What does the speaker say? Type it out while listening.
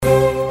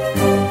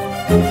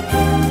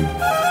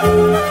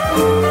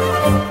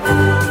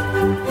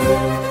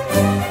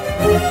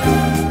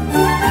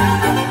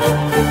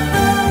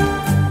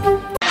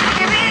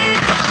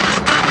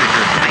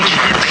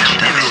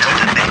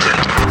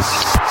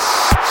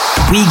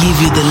We give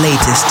you the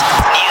latest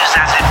news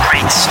as it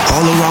breaks all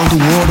around the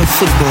world of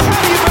football.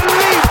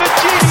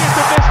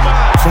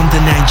 From the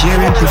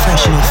Nigerian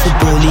Professional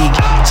Football League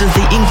to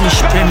the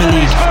English Premier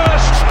League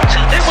to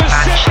the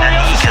Spanish La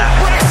Liga,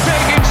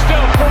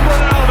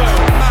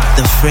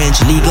 the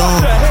French Ligue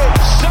 1,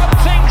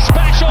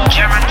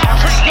 German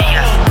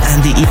Bundesliga,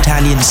 and the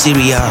Italian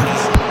Serie A.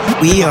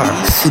 We are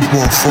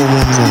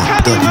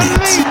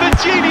Football411.net. The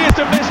genius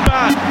of this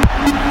man!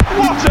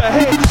 What a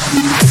hit!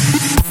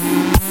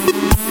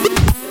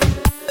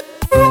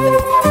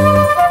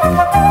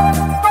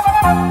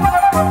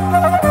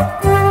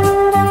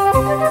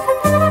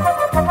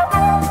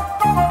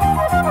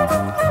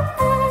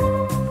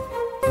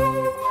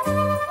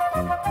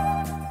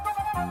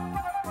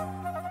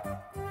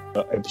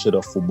 Episode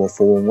of Football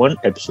 411,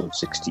 episode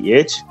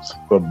 68.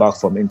 We're back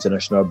from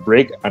international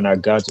break, and I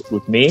got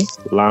with me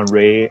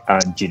Lanre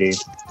and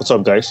Jide. What's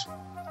up, guys?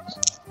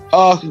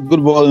 Good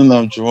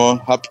morning, Jamal.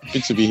 Happy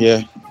to be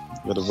here.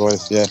 Got a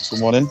voice, yeah. Good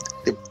morning.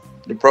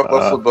 The proper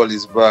football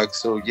is back,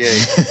 so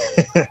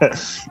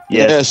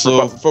yeah.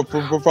 So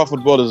proper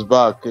football is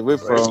back. Away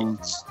from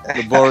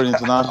the boring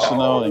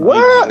international.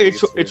 Well,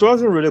 it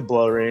wasn't really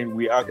boring.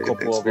 We had a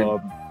couple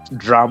of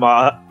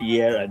drama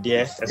here and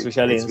there,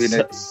 especially in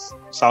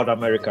South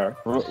America.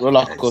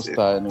 Roller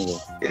coaster, anyway.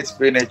 It's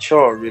been a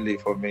chore, really,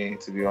 for me,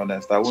 to be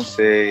honest. I won't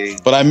say.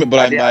 But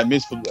I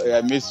miss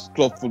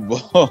club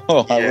football.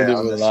 I wouldn't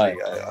even lie.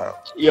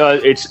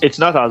 It's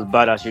not as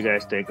bad as you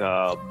guys think.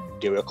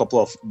 There were a couple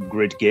of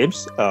great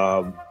games,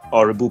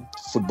 horrible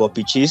football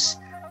pitches,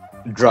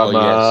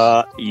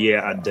 drama,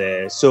 and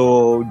there.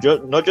 So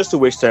not just to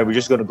waste time, we're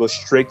just going to go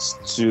straight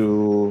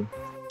to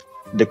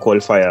the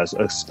qualifiers,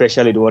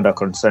 especially the one that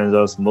concerns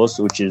us most,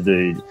 which is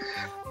the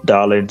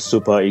Darling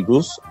Super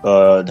Eagles.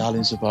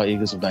 Darling Super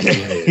Eagles of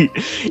Nigeria.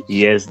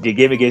 Yes, the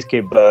game against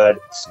Cape Verde,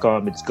 it's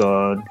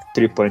gone.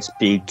 3 points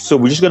picked. So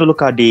we're just going to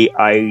look at the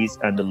highs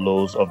and the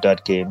lows of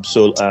that game.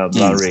 So,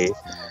 Larry,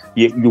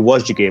 you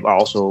watched the game. I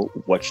also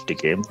watched the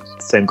game.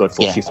 Thank God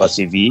for FIFA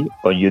TV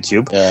on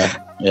YouTube.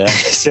 Yeah.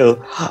 So,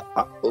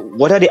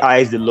 what are the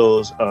highs, the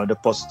lows, the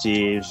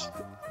positives,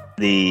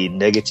 the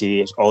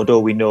negatives? Although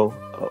we know,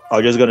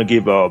 I'm just going to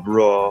give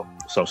Raw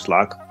some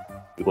slack.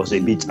 It was a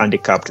bit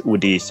handicapped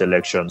with the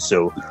selection.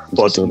 So,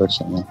 but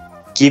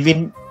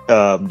given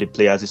the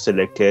players he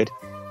selected,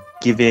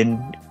 given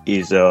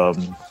his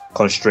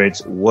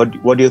constraints, what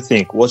do you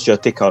think? What's your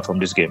takeout from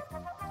this game?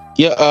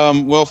 Yeah,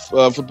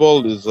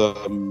 football is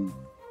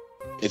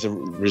it's a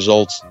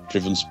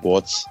results-driven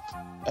sport,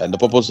 and the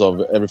purpose of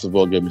every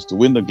football game is to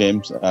win the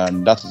games,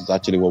 and that is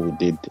actually what we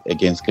did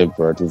against Cape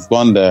Verde. We've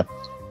won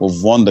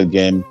the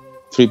game,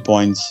 3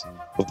 points.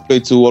 We've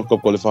played 2 World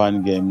Cup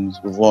qualifying games.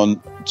 We've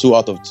won 2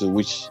 out of 2,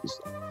 which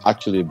is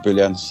actually a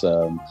brilliant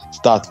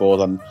start for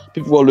us. And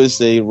people always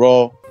say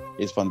Raw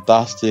is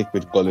fantastic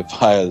with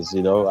qualifiers,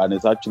 and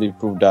it's actually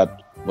proved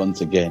that once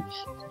again.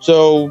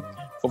 So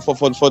for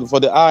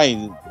the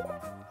eye,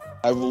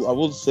 I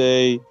would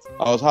say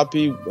I was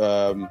happy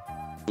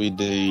with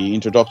the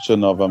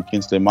introduction of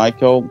Kingsley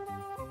Michael.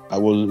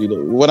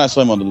 When I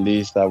saw him on the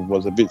list, I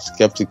was a bit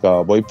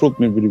skeptical, but he proved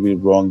me really, really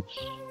wrong.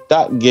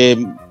 That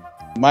game,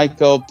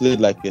 Michael played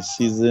like a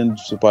seasoned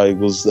Super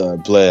Eagles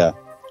player,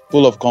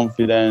 full of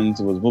confidence.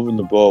 He was moving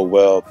the ball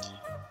well.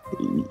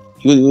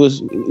 He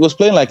was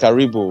playing like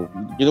Aribo.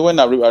 When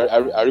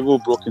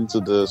Aribo broke into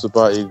the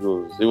Super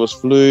Eagles, he was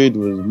fluid. He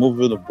was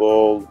moving the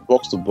ball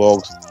box to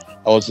box.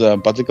 I was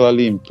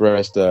particularly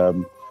impressed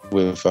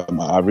with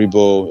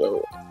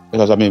Aribo,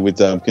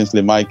 with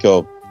Kingsley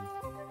Michael.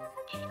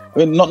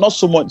 Not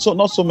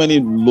so many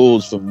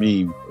lows for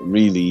me,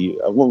 really.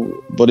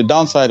 But the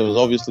downside was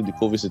obviously the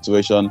COVID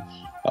situation.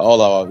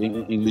 All our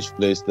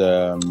English-based,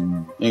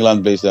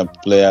 England-based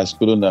players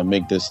couldn't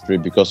make this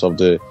trip because of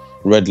the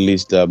red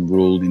list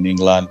rule in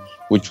England,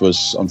 which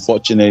was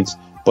unfortunate.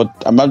 But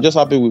I'm just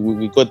happy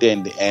we got there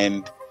in the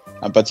end.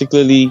 I'm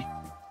particularly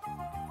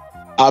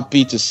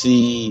happy to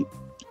see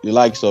the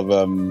likes of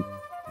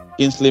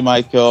Kingsley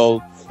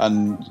Michael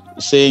and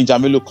saying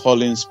Jamilu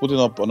Collins putting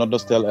up another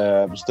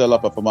stellar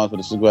performance for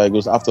the Super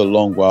Eagles after a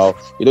long while.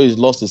 He's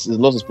lost his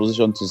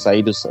position to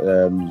Saïdou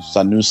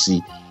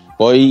Sanusi,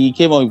 but he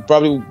came on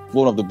probably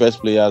one of the best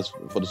players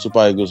for the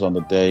Super Eagles on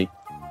the day.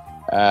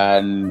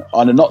 And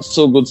on a not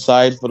so good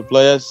side for the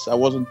players, I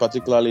wasn't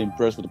particularly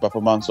impressed with the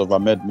performance of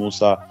Ahmed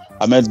Musa.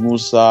 I was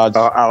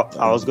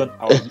going to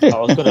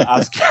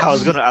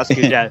ask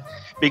you that,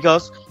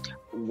 because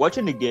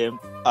watching the game,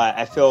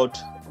 I felt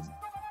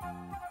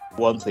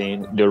one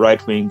thing: the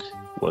right wing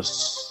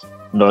was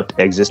not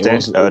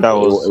existent. That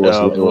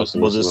was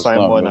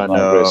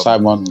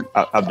Simon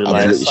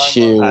Abdullahi.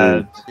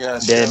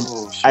 Then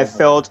I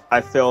felt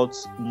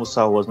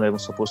Musa was not even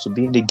supposed to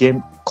be in the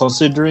game,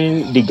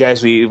 considering the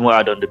guys we even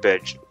had on the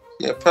bench.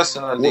 Yeah,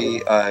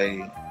 personally,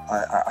 I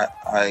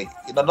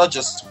not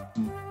just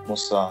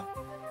Musa,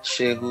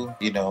 Shehu.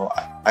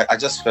 I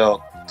just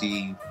felt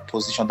the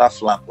position, that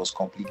flank was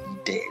completely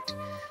dead.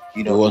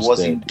 He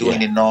wasn't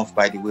doing enough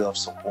by the way of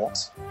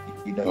support.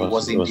 He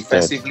wasn't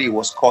defensively. He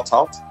was caught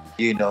out.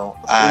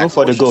 Even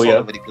for the goal, all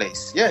over the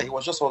place. Yeah, he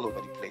was just all over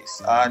the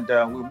place. And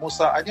with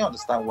Musa, I didn't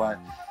understand why.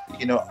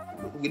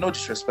 With no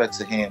disrespect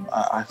to him,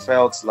 I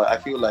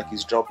feel like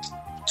he's dropped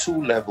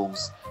 2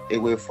 levels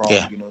away from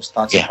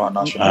starting for our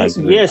national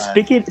team. Yeah,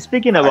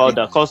 speaking about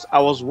that, because I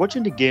was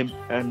watching the game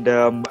and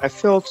I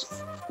felt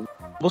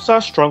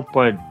Musa's strong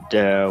point,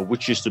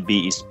 which used to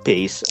be his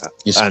pace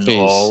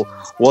all,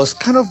 was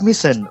kind of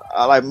missing.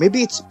 Like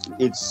maybe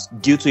it's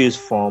due to his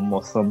form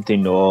or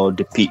something, or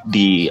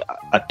the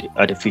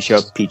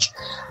artificial pitch.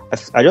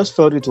 I just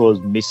felt it was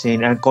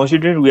missing, and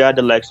considering we had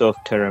the likes of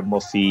Terence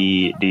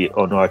Murphy, the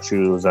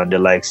Onuachus, and the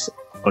likes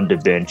on the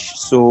bench,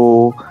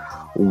 so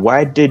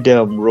why did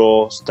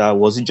Raw start?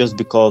 Was it just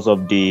because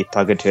of the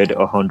targeted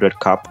 100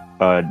 cap?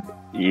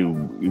 He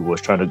was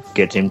trying to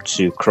get him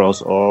to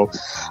cross, or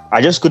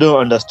I just couldn't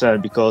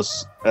understand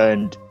because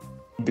I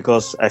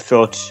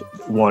felt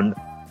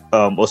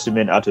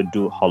Osimhen had to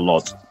do a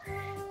lot.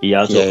 He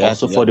had to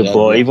also for the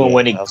ball. Even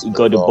when he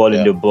got the ball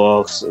in the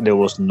box, there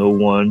was no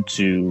one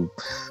to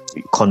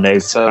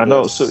connect. I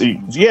know. So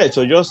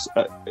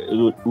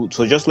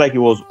just like he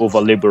was over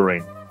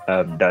laboring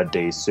that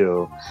day.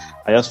 So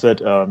I just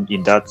felt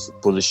in that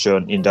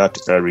position, in that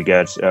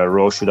regard,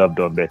 Raw should have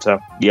done better.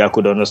 Yeah, I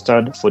could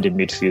understand for the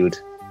midfield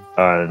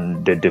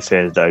and the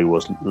defense that it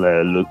was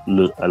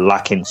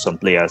lacking some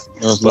players.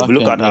 But if we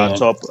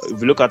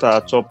look at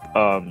our top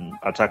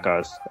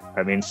attackers,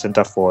 I mean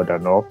centre forward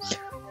and all,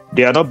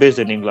 they are not based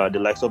in England. The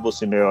likes of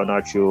Osimhen,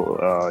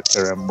 Onuachu,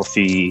 Terence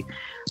Murphy,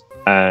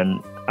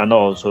 and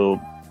also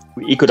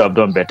he could have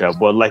done better.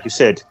 But like you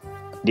said,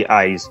 the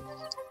eyes,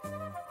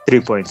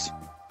 3 points.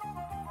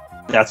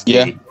 That's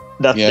the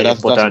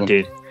important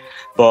thing.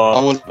 But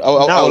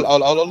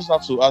I'll also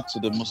have to add to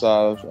the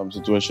Musa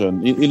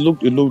situation. It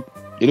looked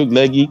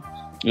leggy.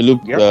 It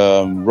looked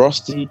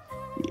rusty.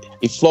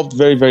 It flopped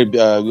very, very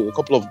a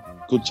couple of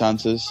good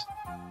chances.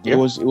 Yep.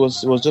 It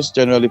was just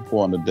generally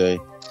poor on the day.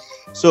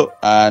 So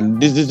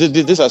and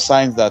these are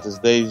signs that his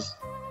days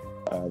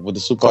with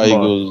the Super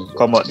Eagles.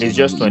 Come on, it's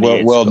just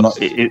 28.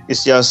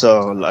 It's just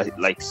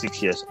like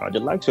 6 years. The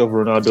likes of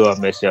Ronaldo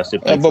and Messi are still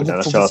playing for the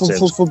national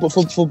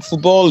team.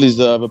 Football is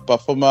a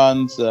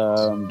performance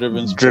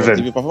driven. If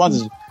your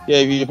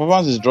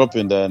performance is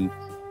dropping, then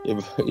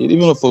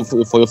even for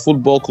your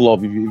football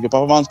club, if your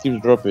performance keeps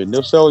dropping,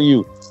 they'll sell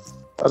you.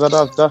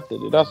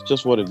 That's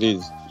just what it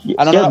is.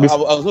 And I'm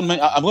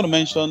going to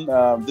mention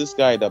this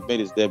guy that made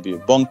his debut,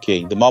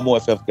 Bonke, the Malmo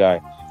FF guy.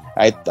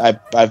 I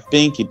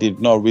think he did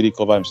not really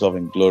cover himself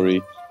in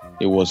glory.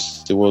 It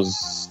was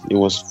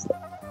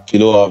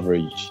below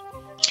average.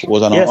 It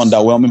was an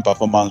underwhelming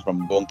performance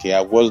from Bonke.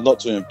 I was not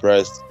too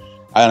impressed,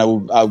 and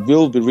I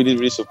will be really,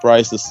 really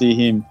surprised to see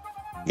him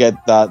get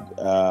that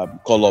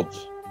call up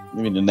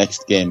maybe in the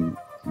next game,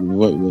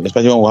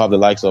 especially when we have the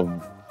likes of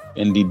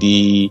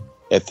NDD,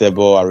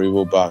 Ethebo,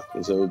 Aribo back.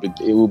 So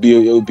it will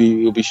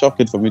be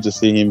shocking for me to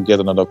see him get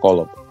another call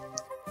up.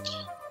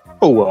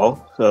 Oh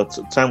well, so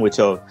time will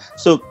tell.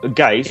 So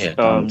guys,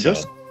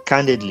 just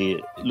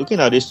candidly looking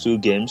at these 2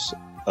 games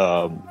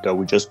that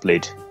we just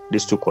played,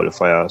 these 2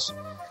 qualifiers,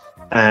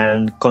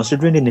 and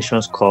considering the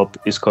Nations Cup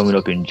is coming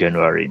up in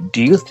January,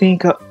 do you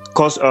think?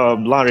 Because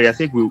Larry, I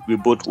think we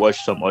both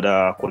watched some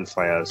other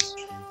qualifiers,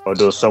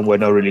 although some were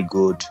not really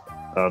good,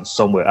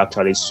 some were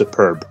actually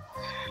superb.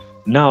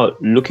 Now,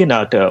 looking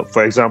at,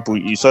 for example,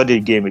 you saw the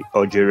game with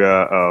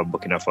Algeria,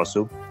 Burkina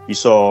Faso. You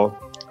saw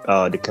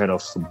the kind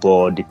of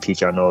football, the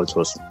pitch, and all. It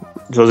was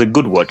a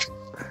good watch.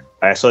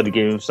 I saw the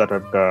game South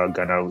Africa,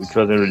 Ghana. It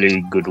wasn't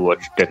really good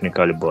watch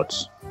technically, but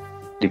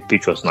the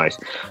pitch was nice.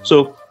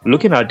 So,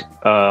 looking at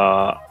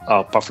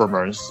our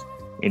performance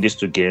in these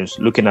 2 games,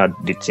 looking at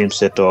the team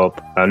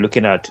setup, and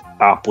looking at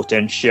our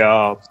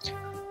potential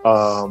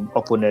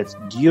opponents,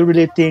 do you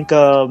really think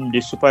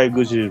the Super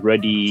Eagles is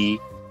ready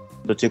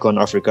to take on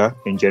Africa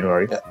in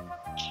January?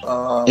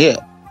 Okay.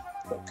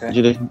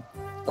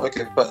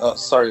 Okay, but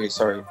sorry.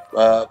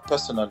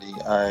 Personally,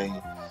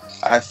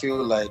 I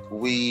feel like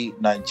we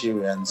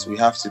Nigerians, we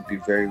have to be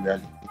very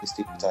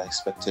realistic with our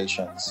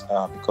expectations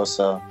because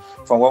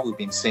from what we've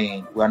been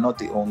saying, we are not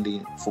the only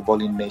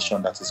footballing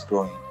nation that is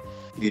growing.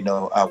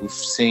 We've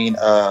seen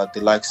the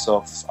likes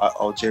of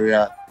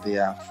Algeria. They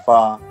are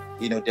far.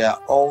 They are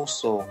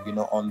also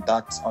on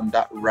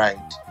that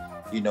ride.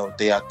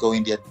 They are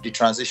going there. The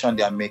transition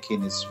they are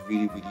making is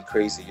really, really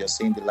crazy. You're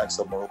seeing the likes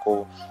of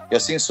Morocco. You're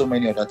seeing so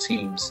many other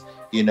teams,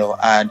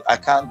 and I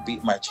can't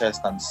beat my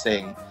chest and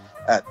say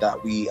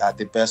that we are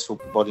the best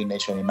footballing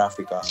nation in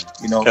Africa.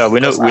 We know we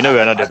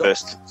are not the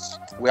best.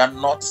 We are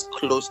not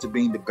close to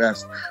being the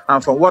best.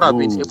 And from what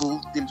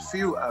the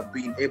few I've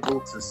been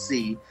able to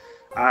see,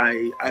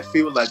 I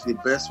feel like the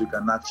best we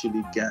can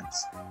actually get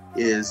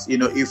is,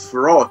 if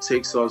Raw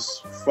takes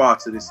us far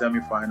to the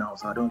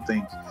semi-finals, I don't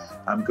think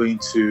I'm going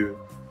to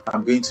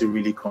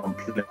really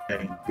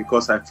complain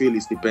because I feel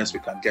it's the best we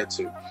can get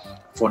to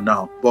for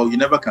now. But you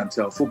never can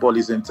tell. Football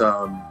isn't,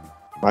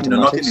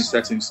 nothing is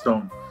set in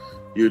stone,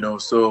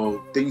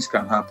 so things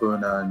can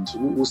happen and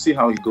we'll see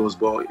how it goes.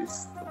 But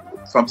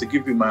if I'm to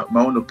give you my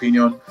own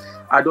opinion,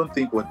 I don't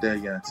think we're there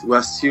yet.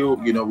 We're still,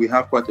 we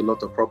have quite a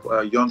lot of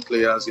young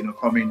players,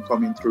 coming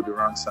through the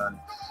ranks,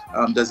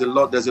 and there's a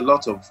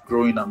lot of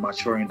growing and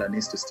maturing that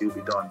needs to still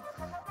be done.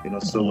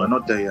 So we're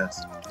not there yet.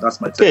 That's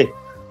my take. Okay,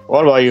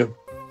 what about you?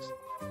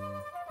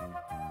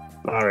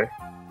 All right.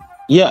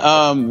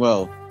 Yeah.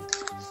 Well,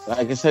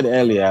 like I said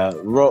earlier,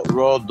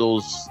 raw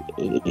those,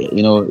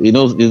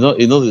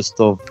 this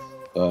stuff.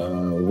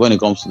 When it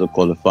comes to the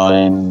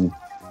qualifying,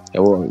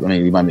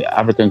 it might be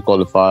African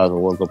qualifiers or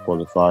World Cup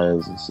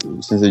qualifiers.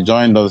 Since they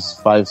joined us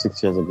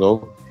 5-6 years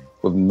ago,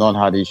 we've not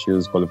had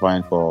issues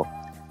qualifying for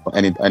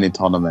any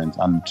tournament.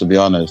 And to be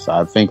honest,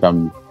 I think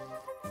I'm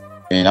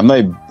not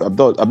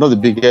the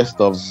biggest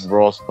of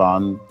Ross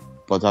fan,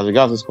 but as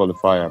regards this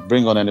qualifier,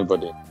 bring on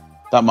anybody.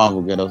 That man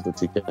will get us the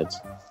ticket.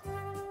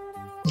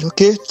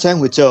 Okay, time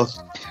will tell.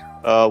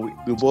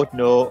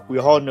 We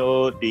all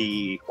know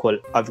the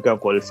African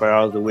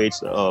qualifiers, the way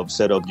it's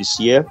set up this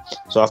year.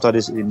 So after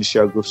this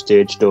initial group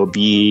stage, there will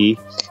be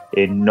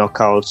a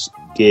knockout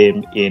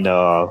game in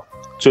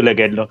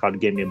two-legged knockout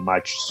game in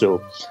March.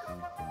 So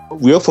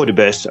we hope for the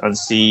best and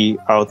see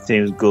how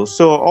things go.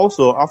 So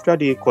also after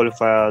the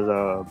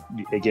qualifiers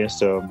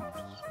against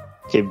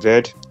Cape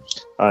Verde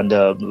and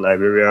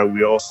Liberia,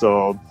 we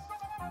also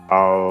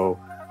how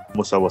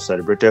Musa was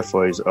celebrated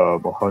for his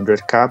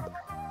 100 cap.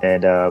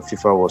 And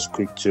FIFA was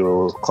quick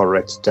to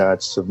correct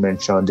that, to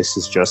mention this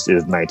is just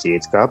his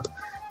 98th cap.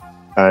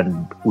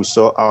 And we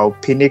saw how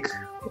Pinnick,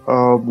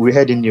 we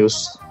heard in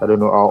news, I don't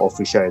know how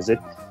official is it,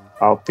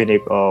 how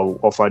Pinnick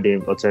offered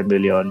him a 10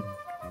 million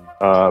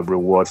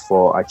reward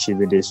for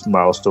achieving this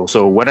milestone.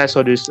 So when I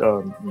saw this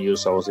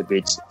news, I was it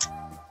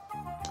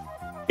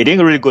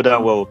didn't really go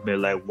down well with me.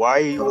 Like, why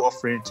are you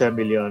offering 10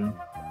 million?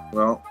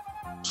 Well,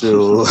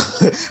 to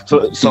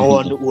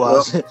someone who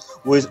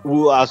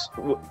has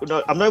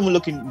I'm not even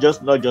looking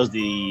not just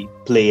the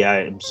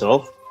player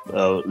himself.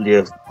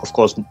 Of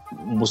course,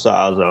 Musa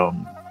has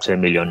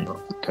 10 million.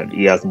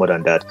 He has more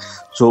than that.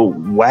 So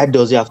why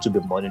does he have to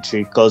be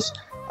monetary? Because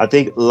I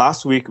think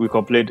last week we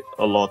complained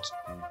a lot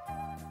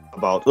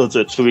about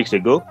 2 weeks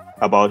ago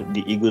about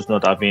the Eagles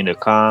not having a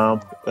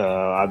camp,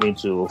 having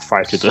to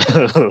fight with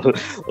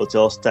the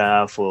hotel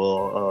staff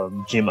or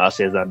gym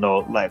access and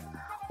all. Like,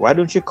 why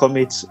don't you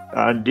commit?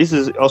 And this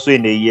is also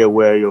in a year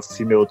where your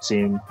female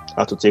team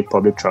had to take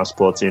public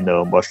transport in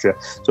Austria.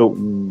 So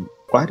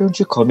why don't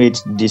you commit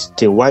this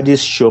thing? Why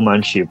this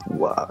showmanship?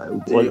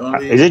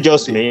 Is it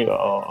just me?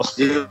 Or?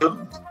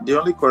 The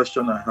only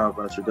question I have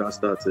as regards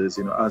that is,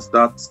 has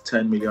that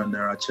 10 million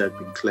naira check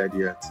been cleared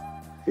yet?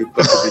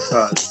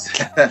 Because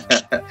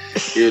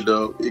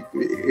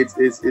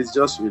it's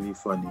just really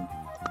funny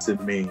to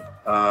me.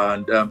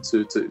 And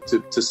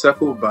to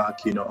circle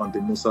back, on the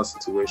Musa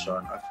situation,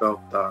 I felt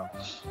that,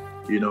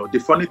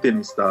 the funny thing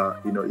is that,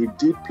 he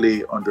did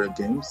play 100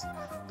 games,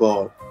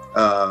 but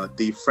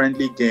the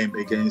friendly game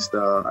against,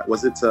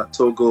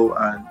 Togo,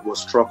 and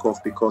was struck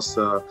off because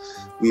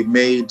we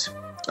made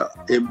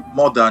a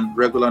more than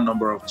regular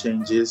number of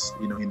changes,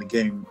 in the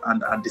game,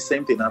 and the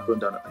same thing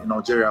happened in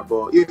Algeria.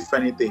 But if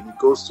anything, it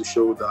goes to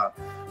show that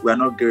we are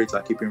not great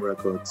at keeping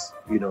records.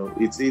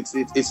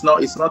 It's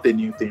not a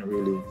new thing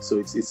really. So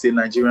it's a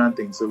Nigerian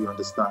thing. So we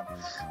understand.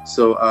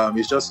 So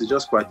it's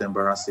just quite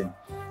embarrassing.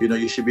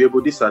 You should be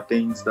able. These are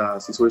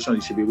situations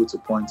you should be able to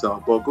point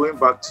out. But going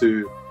back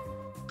to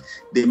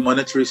the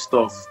monetary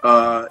stuff,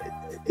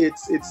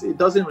 it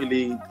doesn't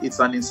really. It's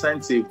an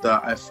incentive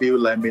that I feel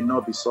like may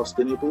not be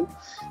sustainable,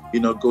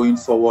 going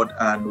forward.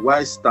 And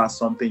why start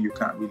something you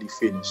can't really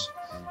finish?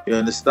 You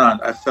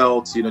understand? I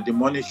felt, the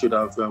money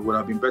would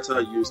have been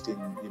better used in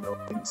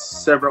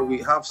several. We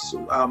have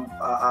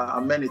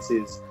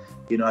amenities,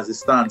 as it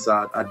stands,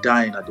 are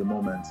dying at the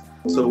moment.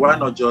 So why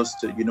not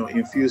just,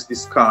 infuse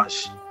this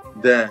cash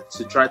there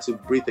to try to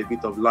breathe a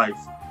bit of life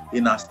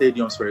in our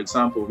stadiums, for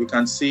example. We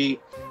can see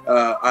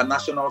our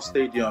national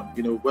stadium,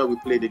 where we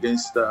played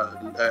against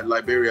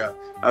Liberia.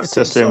 I've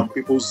seen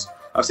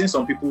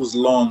some people's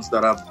lawns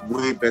that are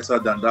way better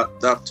than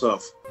that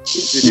turf.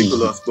 It's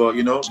ridiculous, but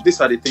these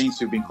are the things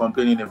we've been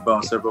complaining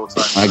about several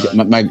times.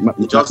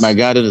 My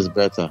garden is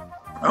better.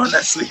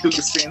 Honestly, we've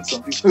seen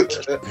some people.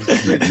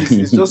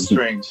 It's just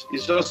strange.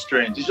 It's just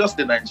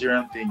the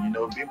Nigerian thing,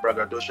 being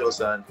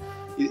braggadocious, and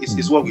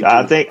it's what we do.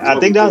 I think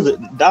that's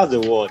the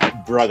word,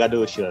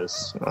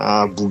 braggadocious,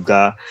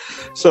 buga.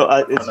 So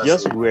it's honestly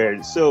just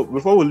weird. So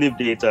before we leave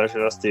the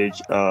international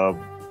stage,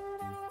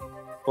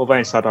 over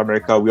in South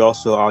America, we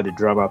also saw how the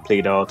drama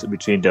played out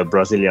between the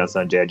Brazilians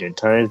and the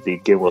Argentines. The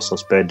game was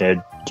suspended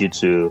due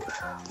to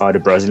the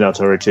Brazilian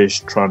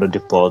authorities trying to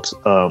deport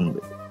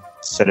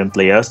certain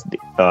players,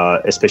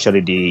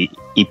 especially the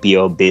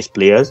EPL-based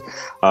players.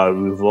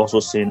 We've also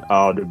seen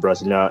how the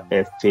Brazilian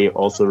FA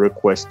also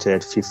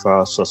requested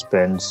FIFA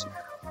suspends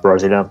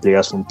Brazilian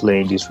players from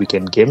playing this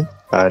weekend game.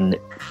 And a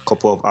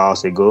couple of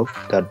hours ago,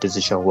 that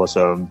decision was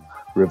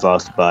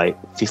reversed by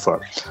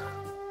FIFA.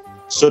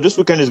 So this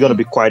weekend is going to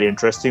be quite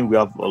interesting. We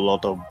have a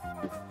lot of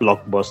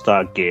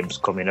blockbuster games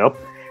coming up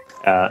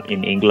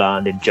in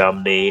England, in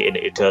Germany, in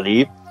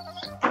Italy.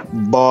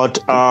 But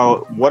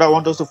what I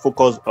want us to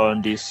focus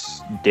on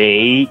this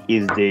day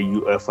is the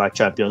UEFA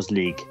Champions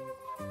League.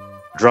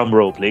 Drum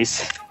roll,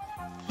 please.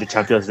 The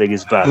Champions League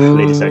is back,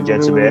 ladies and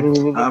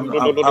gentlemen. I'm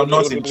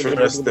not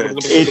interested.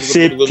 It's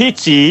a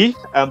pity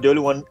I'm the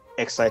only one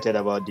excited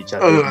about the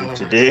Champions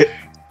League today.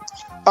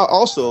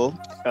 Also,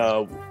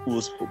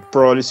 we'll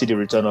probably see the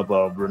return of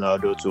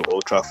Ronaldo to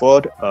Old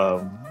Trafford.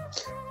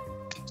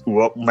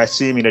 Might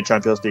see him in the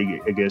Champions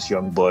League against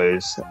Young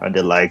Boys and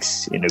the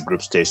likes in the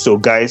group stage. So,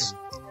 guys,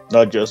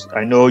 I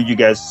think you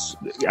guys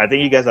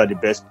are the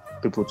best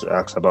people to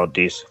ask about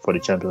this for the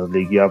Champions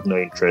League. You have no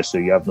interest, so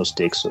you have no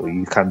stakes, so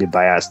you can't be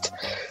biased.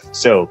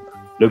 So,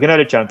 looking at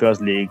the Champions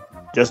League,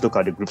 just look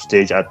at the group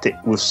stage. I think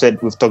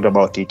we've talked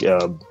about it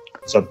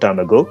some time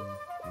ago,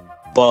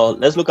 but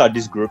let's look at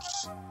these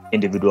groups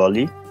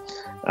individually.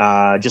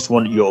 Just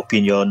want your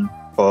opinion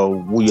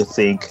on who you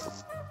think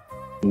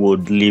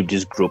would leave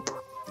this group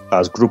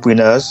as group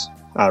winners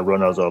and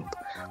runners up,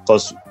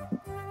 because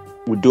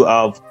we do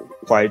have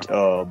quite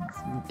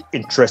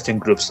interesting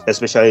groups,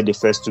 especially the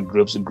first two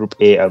groups, Group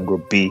A and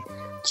Group B.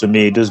 To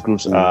me, those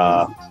groups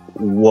are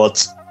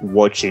worth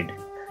watching.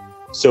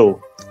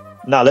 So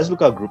now let's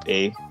look at Group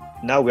A.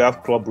 Now we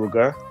have Club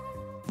Brugge,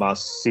 Man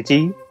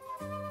City,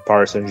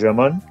 Paris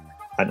Saint-Germain,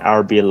 and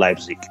RB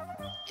Leipzig.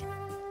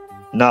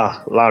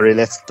 Now, Larry,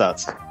 let's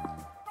start.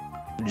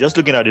 Just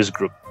looking at this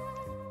group,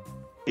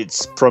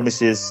 it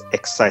promises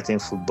exciting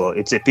football.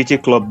 It's a pity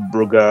Club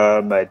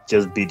Brugge might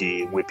just be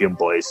the whipping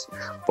boys,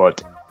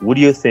 but who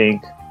do you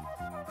think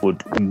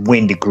would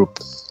win the group?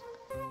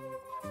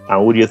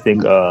 And who do you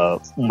think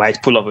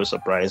might pull off a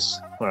surprise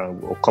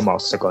or come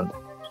out second?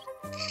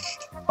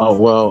 Oh,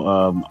 well,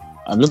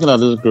 I'm looking at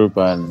this group,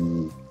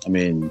 and I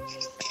mean,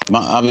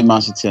 having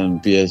Man City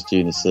and PSG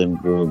in the same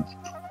group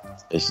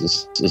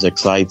is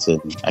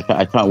exciting.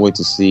 I can't wait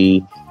to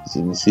see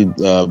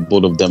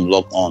both of them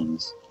lock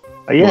arms.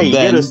 Yeah, you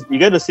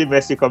get to see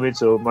Messi coming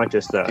to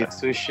Manchester. It's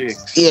so chic.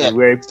 Yeah,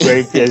 wearing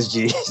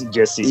PSG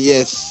jersey.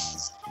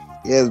 Yes.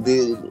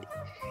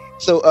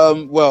 So,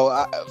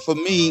 for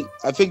me,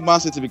 I think Man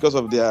City, because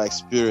of their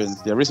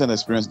recent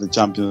experience in the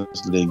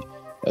Champions League,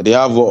 they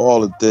have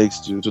all it takes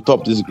to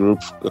top this group,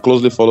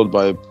 closely followed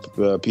by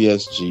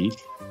PSG.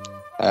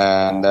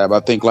 And I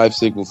think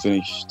Leipzig will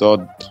finish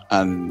third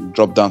and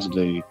drop down to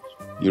the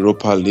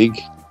Europa League.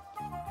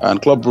 And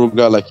Club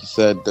Brugge, like you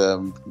said,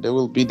 they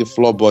will be the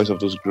floor boys of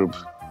this group.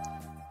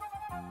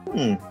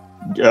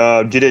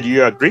 Did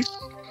you agree?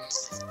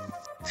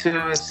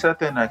 To a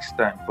certain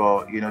extent,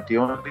 but the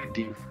only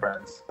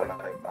difference that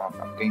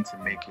I'm going to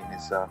make in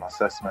this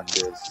assessment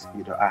is,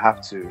 I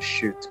have to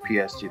shoot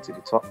PSG to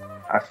the top.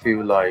 I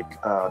feel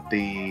like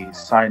the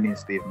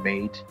signings they've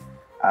made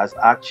has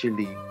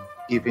actually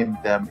given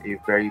them a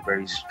very,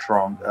 very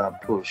strong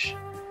push.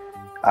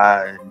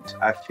 And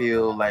I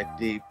feel like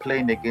they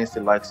playing against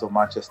the likes of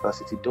Manchester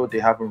City, though they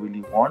haven't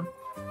really won,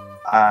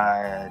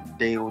 and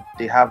they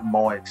have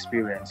more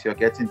experience. You're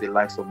getting the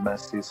likes of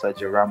Messi,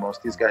 Sergio Ramos.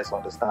 These guys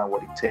understand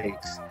what it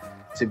takes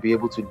to be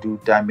able to do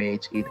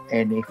damage in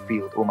any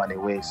field, home and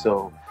away.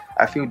 So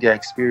I feel their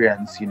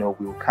experience,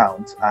 will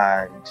count.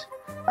 And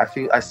I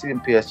see them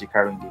PSG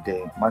carrying the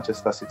day.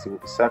 Manchester City will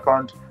be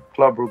second.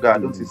 Club Brugge, I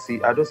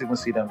don't even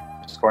see them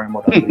scoring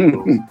more than 3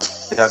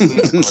 goals. They are going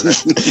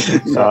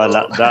to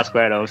collect. That's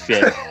quite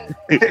unfair.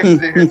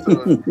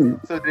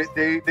 so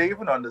they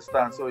even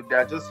understand. So they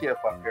are just here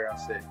for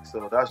appearance sake.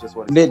 So that's just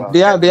what it's they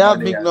about. They have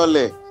big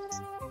knowledge.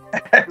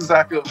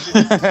 Exactly.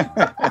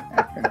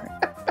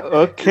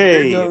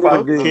 Okay.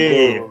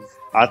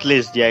 At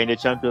least they are in the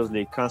Champions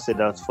League. Can't say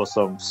that for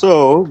some.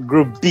 So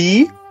Group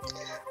B,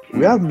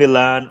 we have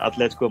Milan,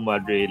 Atletico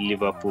Madrid,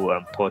 Liverpool,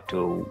 and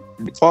Porto.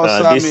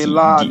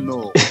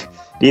 Milano.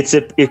 It's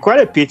quite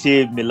a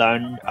pity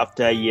Milan,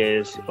 after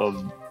years of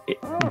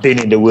being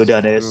in the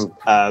wilderness,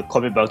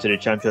 coming back to the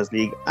Champions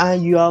League,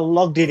 and you are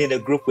locked in a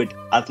group with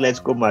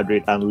Atletico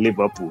Madrid and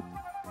Liverpool.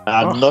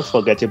 I'm not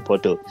forgetting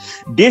Porto.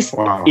 This,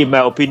 in my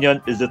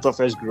opinion, is the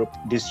toughest group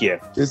this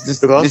year. This is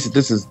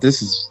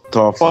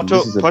tough. Porto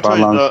this is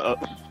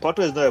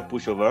Porto is not a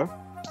pushover.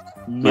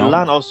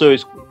 Milan also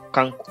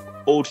can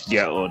hold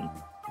their own.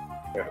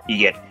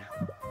 Yeah.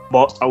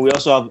 But we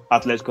also have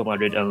Atletico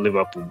Madrid and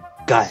Liverpool.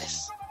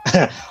 Guys,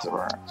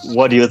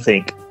 what do you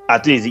think?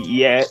 At least,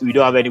 we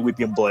don't have any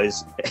whipping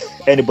boys.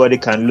 Anybody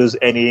can lose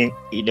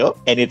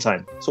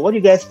anytime. So what do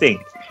you guys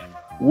think?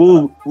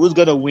 Who's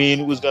gonna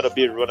win? Who's gonna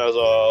be runners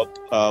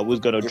up? Who's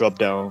gonna drop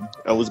down?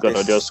 And who's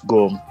gonna just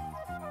go?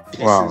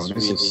 Wow,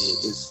 this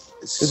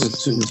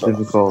is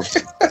difficult.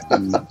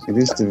 It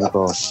is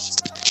difficult.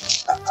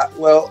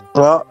 Well,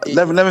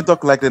 let me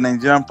talk like the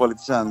Nigerian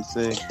politicians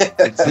say.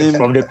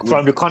 from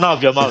the corner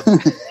of your mouth.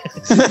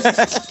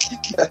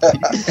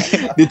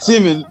 the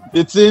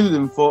team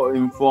in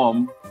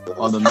form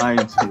on the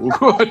night we'll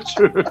go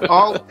through.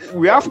 Oh,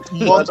 we have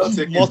multiple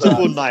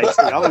that. nights.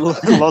 We have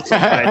lots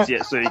of nights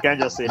here, so you can't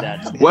just say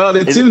that. Well, the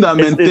It's- team that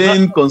it's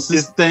maintain not-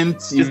 consistent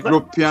it's not-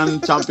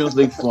 European Champions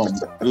League form.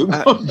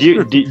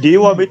 Do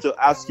you want me to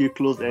ask you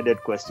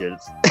close-ended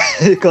questions?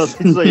 Because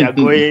so you're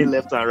going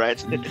left and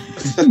right.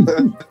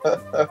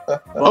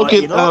 Well,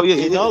 Okay,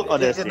 in all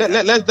honesty,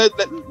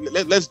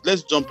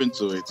 let's jump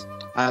into it.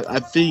 I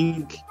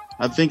think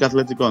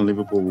Atletico and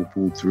Liverpool will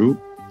pull through,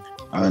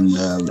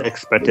 and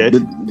expected.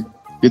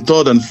 the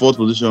third and fourth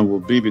position will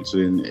be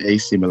between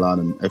AC Milan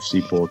and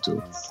FC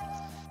Porto.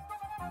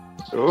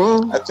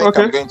 Oh, I think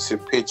okay. I'm going to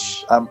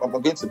pitch. I'm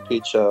going to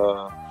pitch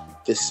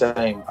the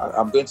same.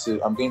 I'm going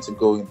to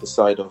go in the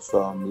side of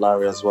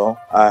Larry as well.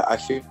 I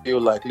feel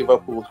like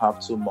Liverpool have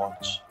too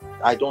much.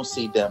 I don't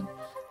see them.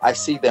 I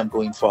see them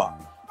going far.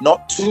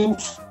 Not too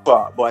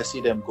far, but I see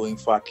them going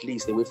far, at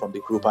least away from the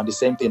group. And the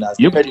same thing as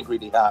Yep. the pedigree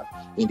they have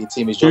in the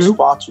team is just Yep.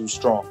 far too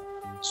strong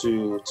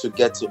to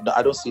get to.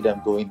 I don't see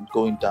them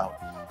going down.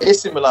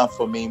 AC Milan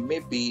for me,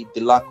 maybe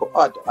the lack of.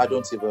 I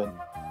don't even.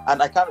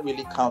 And I can't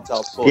really count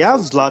out Porto. They have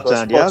because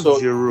Zlatan, they have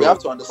Porto, Giroud. we have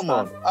to Come understand.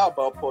 on. How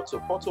about Porto?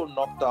 Porto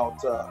knocked out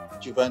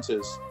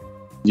Juventus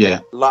Yeah,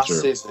 last true.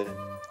 season.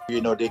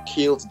 You know, they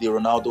killed the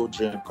Ronaldo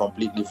dream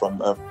completely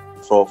from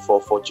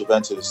for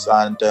Juventus,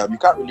 and you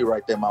can't really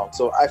write them out.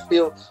 So I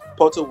feel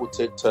Porto would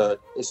take third,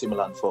 AC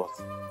Milan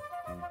fourth.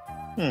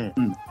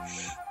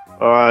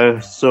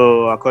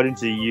 So according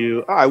to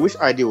you, I wish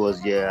ID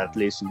was here. At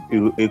least he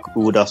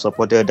would have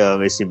supported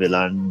AC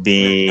Milan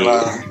being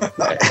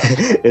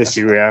a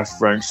Syria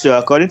front. So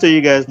according to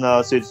you guys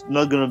now, so it's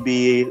not going to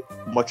be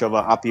much of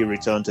a happy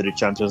return to the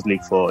Champions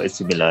League for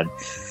AC Milan.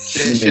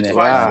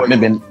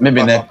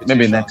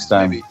 Maybe next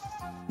time. Maybe.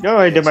 All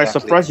right, they might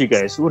Exactly. surprise you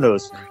guys. Who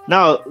knows?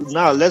 Now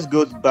let's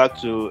go back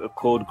to a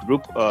cold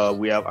group.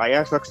 We have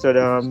Ajax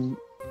Amsterdam.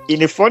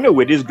 In a funny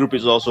way, this group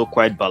is also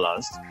quite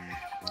balanced.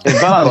 It's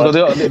balanced,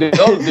 but they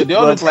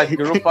all But- look like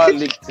Europa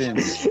League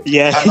teams.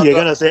 Yeah, Another- you're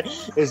gonna say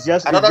it's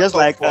just Another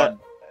like one.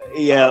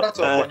 yeah. Another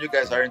tough one you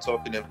guys aren't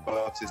talking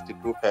about is the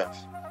Group F.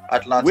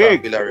 Atlanta We'll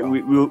and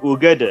Villarreal. we'll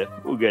get there.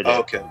 We'll get there.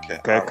 Okay.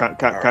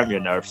 Calm your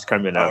nerves.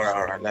 Calm your nerves.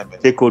 All right. Let me.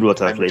 Take cold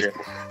water, let me please. drink.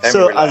 Let So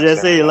me relax, as you let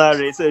me say, relax.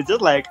 Larry, so it's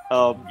just like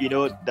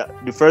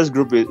the first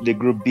group, the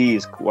group B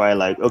is quite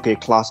like okay,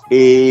 class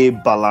A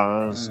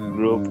balanced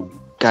group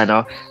kind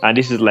of, and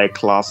this is like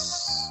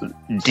class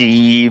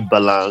D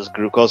balanced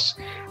group because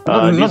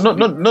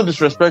No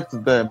disrespect to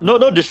them.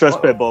 no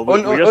disrespect, but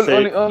we just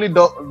say Only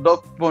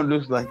Dortmund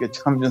looks like a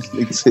Champions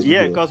League team.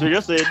 yeah, because we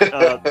just said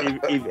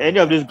if any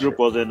of this group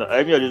was in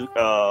any of these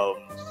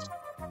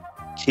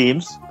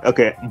teams,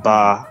 okay,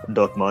 bar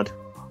Dortmund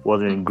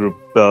was in group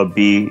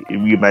B,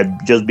 you might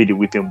just be the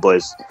whipping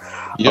boys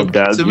of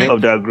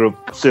that group.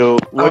 So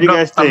what do you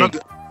guys think?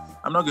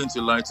 I'm not going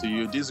to lie to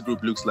you. This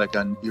group looks like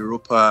an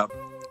Europa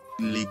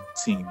League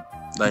team.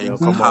 Like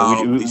Come how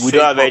on, the we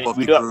don't have shape any. of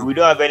We the don't. group. We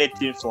don't have any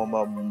teams from we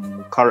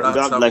don't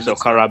have the likes of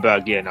Carabao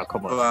again. Now,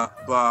 come on.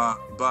 But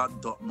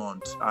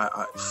Dortmund,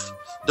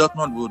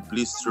 Dortmund would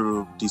blitz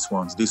through these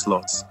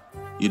lots.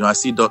 You know, I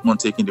see Dortmund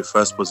taking the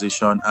first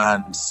position,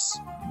 and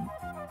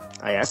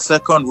Ajax.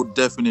 second would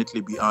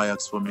definitely be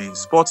Ajax for me.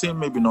 Sporting,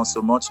 maybe not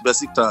so much.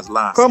 Besiktas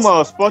last. Come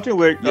on, Sporting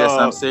were Yes,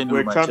 I'm saying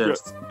we're with my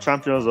chest.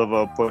 champions of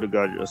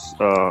Portugal just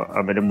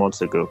many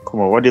months ago. Come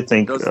on, what do you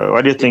think? Doesn't-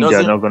 Why do you it think they're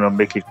doesn't- not going to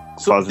make it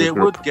So past they this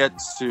group? would get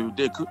to.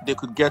 They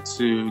could get.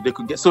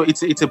 So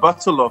it's a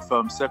battle of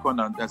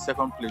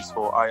second place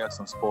for Ajax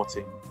and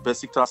Sporting.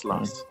 Besiktas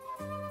last.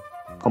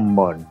 Come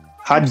on,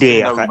 I'm Hade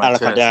saying that with my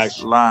Alakadash.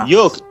 chest. Last.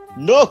 Yo,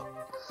 no.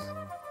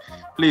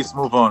 Please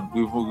move on.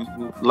 We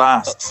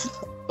last.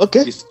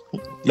 Okay, It's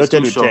noted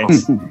too with short.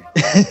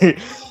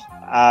 thanks.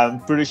 I'm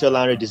pretty sure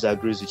Larry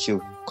disagrees with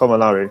you. Come on,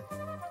 Larry.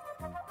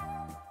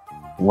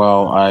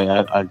 Well, I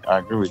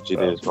agree with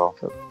Jide as well.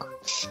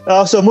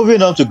 So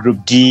moving on to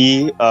Group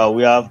D,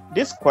 we have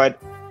this quite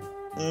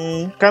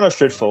kind of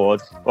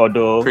straightforward,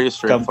 although Pretty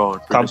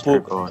straightforward. Pretty Campo-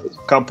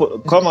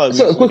 straightforward. come on,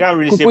 So, we can't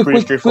really say quick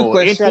pretty straightforward.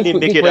 question, Inter did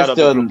make it out of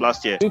the question. group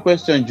last year. Quick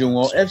question,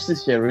 Junwo. FC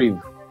Sheriff.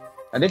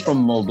 Are they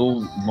from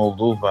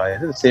Moldova?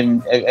 Is it the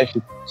same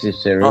FC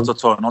Sheriff? Not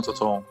at all. Not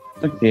at all.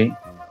 Okay.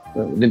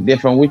 They're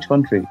from which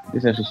country?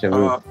 This FC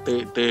Sheriff.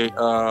 They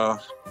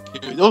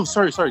Oh,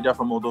 sorry. They're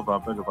from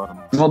Moldova. I beg your pardon.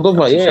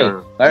 Moldova, FC yeah.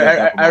 Sheriff.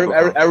 they're from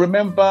Moldova. I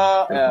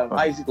remember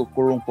Isaac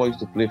Okoronkwo used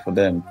to play for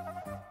them.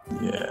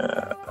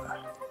 Yeah.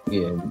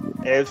 Yeah.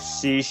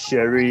 FC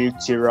Sherry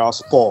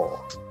Tiraspol.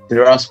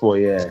 Tiraspol,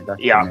 yeah. That's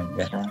Yeah. the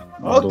name,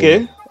 Moldova.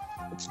 Okay.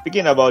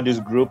 Speaking about this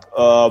group,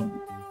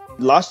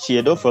 last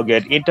year, don't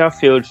forget, Inter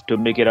failed to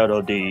make it out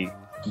of the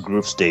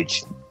group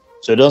stage.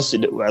 So I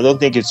don't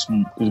think it's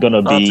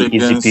gonna Not be easy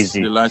against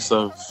peasy. the likes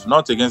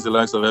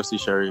of FC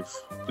Sheriff,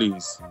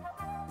 please.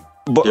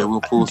 But They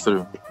will pull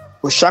through.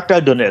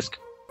 Shakhtar Donetsk.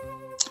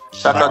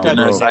 Shakhtar Shakhtar Donetsk,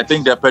 Donetsk. I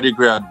think their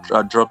pedigree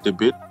had dropped a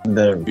bit.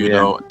 You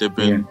know, they've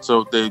been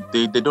so they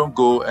don't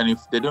go any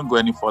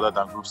further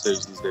than group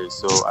stage these days.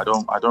 So I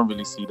don't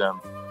really see them.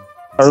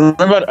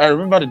 I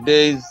remember the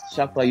days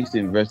Shakhtar used to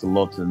invest a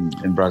lot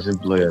in Brazil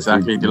players.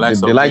 Exactly, the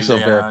likes of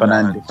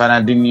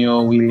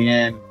Fernandinho,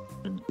 Willian.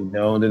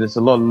 There's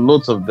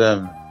lots of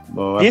them.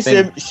 But This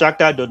same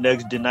Shakhtar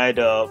Donetsk denied.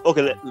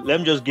 Okay, let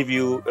me just give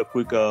you a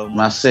quick.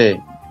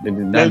 Marseille. Let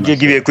me just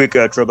give you a quick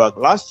throwback.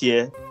 Last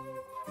year,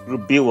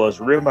 Group B was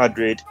Real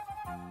Madrid,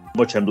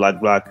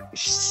 Mönchengladbach,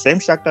 same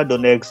Shakhtar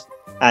Donetsk,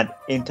 and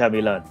Inter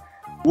Milan.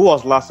 Who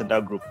was last in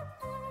that group?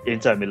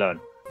 Inter Milan.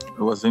 It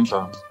was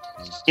Inter.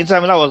 Inter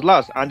Milan was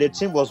last, and the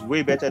team was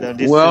way better than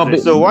this Well,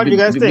 season. So what do you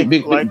guys think?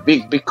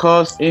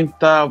 Because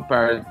Inter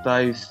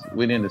prioritized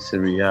winning the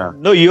Serie A.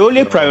 No, you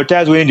only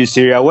prioritize winning the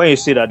Serie A when you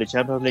see that the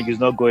Champions League is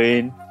not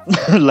going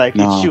like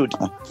it should.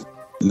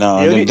 No,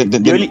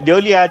 They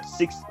only had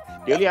 6.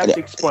 They only had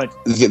 6 points.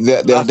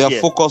 Their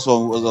focus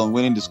was on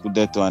winning the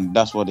Scudetto, and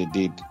that's what they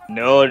did.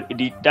 No,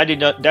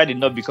 that did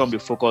not become the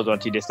focus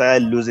until they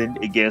started losing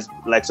against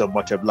likes of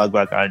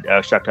Mönchengladbach and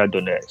Shakhtar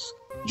Donetsk.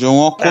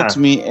 John, quote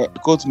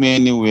me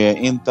anywhere.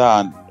 Inter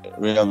and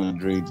Real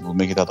Madrid will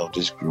make it out of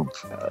this group.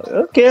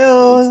 Okay.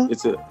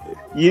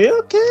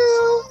 Okay.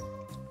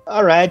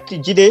 All right,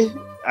 Jide.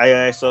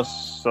 I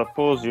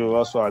suppose you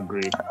also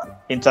agree.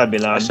 Inter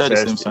Milan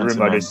first, Real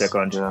Madrid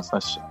second. Yes,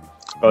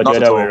 or the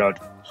other way around.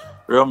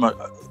 Real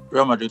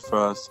Madrid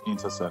first,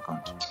 Inter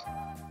second.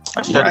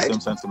 I share the same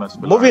sentiments.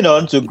 Moving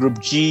on to Group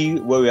G,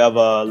 where we have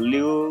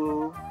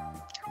Lille,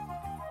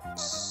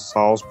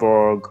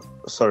 Salzburg.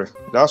 Sorry,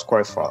 that's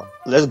quite far.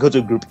 Let's go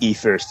to Group E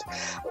first.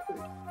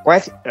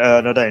 Quite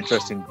another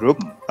interesting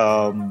group.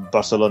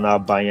 Barcelona,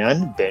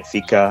 Bayern,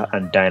 Benfica,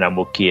 and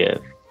Dynamo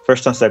Kiev.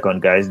 First and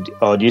second, guys.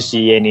 Do you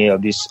see any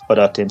of these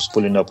other teams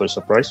pulling up a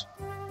surprise?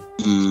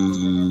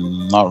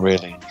 Not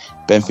really.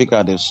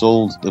 Benfica, they've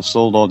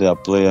sold all their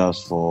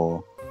players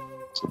to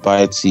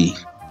buy tea.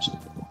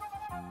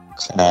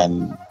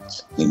 And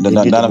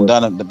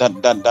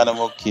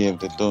Dynamo Kiev,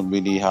 they don't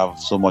really have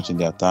so much in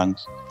their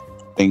tanks.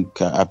 I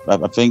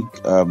think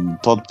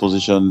third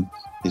position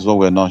is what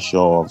we're not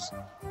sure of.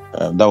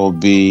 That will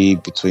be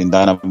between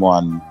Dynamo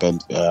and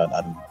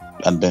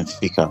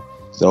Benfica.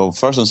 So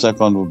first and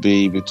second will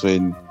be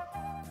between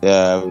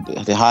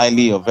the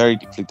highly or very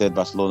depleted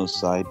Barcelona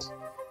side.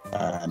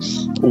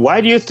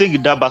 Why do you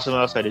think that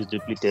Barcelona side is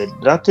depleted?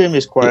 That team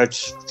is quite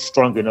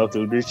strong enough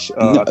to reach.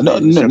 No.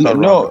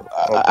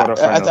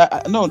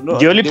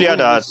 The only player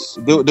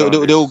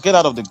they will get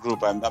out of the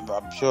group. I'm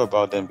sure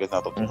about them getting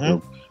out of the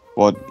group.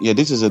 But yeah,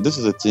 this is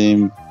a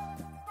team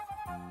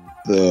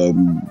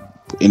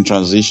in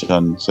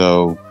transition.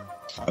 So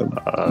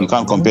you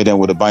can't compare them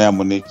with the Bayern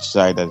Munich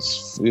side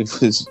that's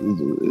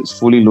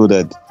fully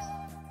loaded.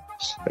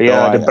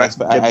 Yeah,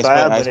 so I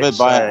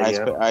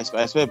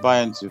expect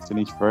Bayern to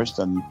finish first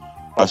and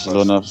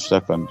Barcelona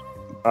second.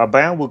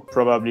 Bayern would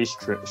probably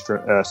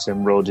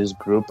steamroll this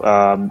group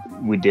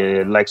with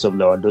the likes of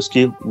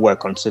Lewandowski, who are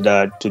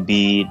considered to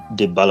be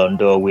the Ballon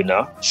d'Or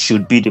winner,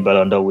 should be the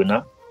Ballon d'Or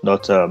winner,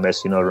 not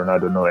Messi, no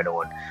Ronaldo, no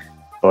anyone,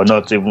 or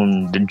not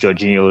even the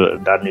Jorginho.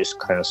 That news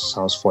kind of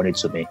sounds funny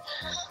to me.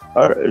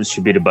 It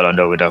should be the Ballon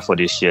d'Or winner for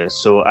this year.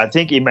 So I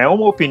think, in my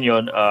own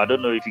opinion, I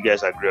don't know if you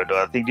guys agree or not.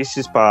 I think this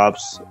is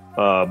perhaps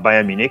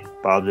Bayern Munich,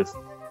 perhaps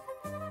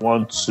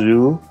 1,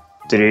 2,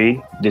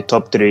 3, the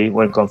top 3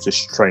 when it comes to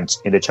strength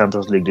in the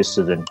Champions League this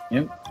season.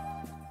 Yep.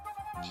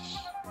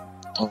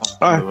 All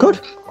right,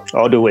 good.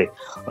 All the way.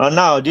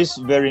 Now, this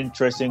very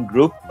interesting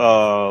group,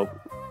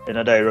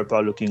 another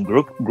Europa-looking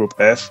group, Group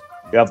F.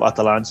 We have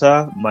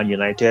Atalanta, Man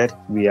United,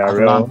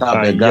 Villarreal,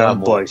 and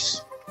Young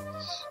Boys.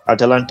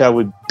 Atalanta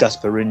with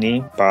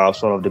Gasperini,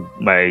 perhaps one of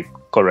my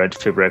current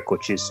favorite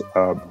coaches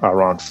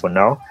around for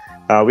now.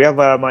 We have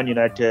Man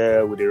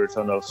United with the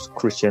return of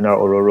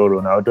Cristiano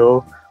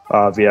Ronaldo,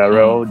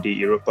 Villarreal, the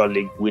Europa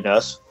League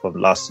winners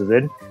from last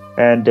season,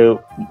 and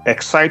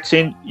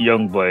exciting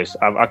Young Boys.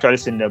 I've actually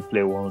seen them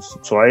play once,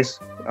 twice.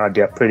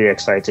 They're pretty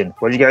exciting.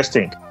 What do you guys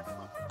think?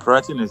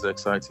 Brighton is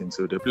exciting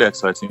too. They play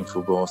exciting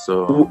football.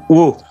 So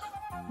Who?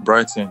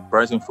 Brighton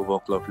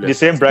Football Club. The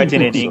same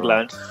Brighton in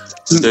England.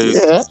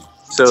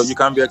 So you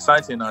can be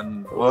exciting,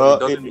 and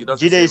it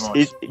doesn't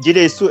Jide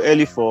is too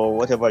early for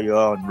whatever you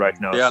are on right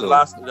now. They are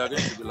last. They are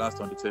going to be last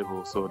on the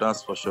table, so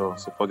that's for sure.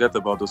 So forget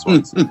about those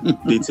ones.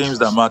 The teams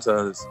that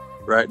matters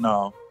right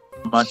now,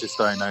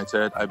 Manchester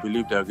United. I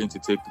believe they are going to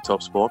take the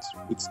top spot.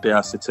 It's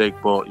theirs to take,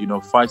 but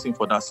fighting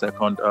for that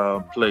second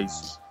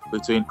place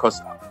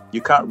because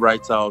you can't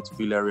write out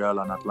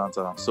Villarreal and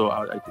Atlanta. So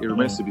it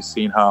remains to be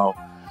seen how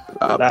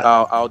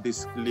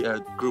this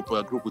group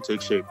will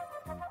take shape.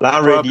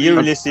 Larry, do you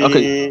really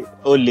see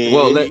Ole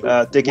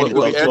taking the top spot?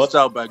 We'll be edged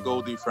out by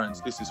goal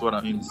difference. This is what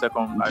I mean.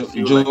 Second, I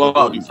feel like the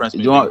goal difference.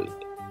 With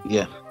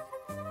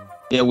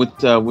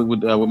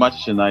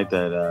Manchester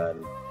United,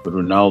 with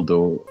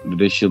Ronaldo,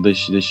 they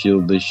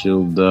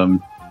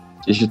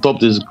should top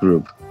this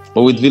group.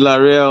 But with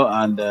Villarreal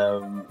and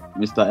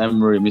Mr.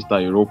 Emery, Mr.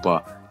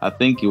 Europa, I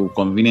think he will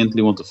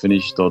conveniently want to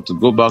finish to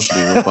go back to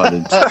the Europa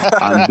League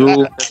and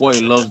do what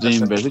he loves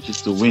doing best, which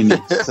is to win it.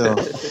 So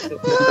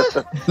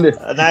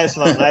nice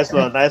one,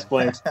 nice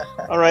point.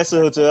 All right,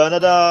 so to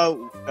another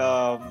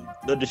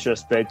no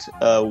disrespect,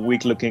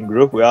 weak-looking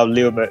group. We have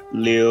Leo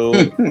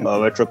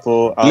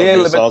Metropole,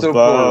 Leo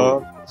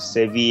Salzburg,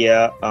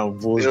 Sevilla,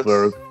 and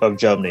Wolfsburg of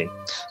Germany.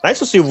 Nice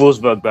to see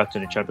Wolfsburg back to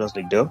the Champions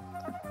League, though.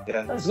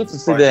 Yeah, It's good to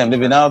see them. They've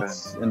been out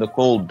in the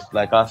cold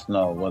like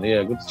Arsenal, but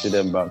yeah, good to see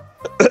them back.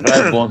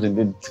 Rise once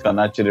indeed can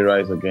actually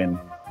rise again.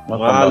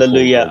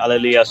 Hallelujah,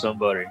 hallelujah,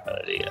 somebody.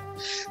 Hallelujah.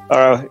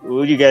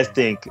 What do you guys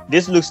think?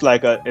 This looks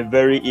like a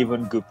very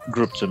even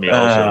group to me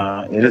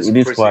also. It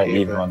is quite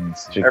even.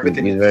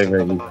 Everything It's is very,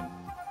 very even.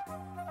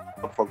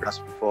 progress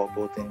for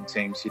both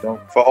teams.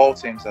 For all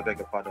teams, I beg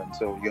your pardon.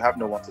 So you have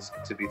no one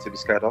to be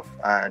scared of.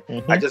 And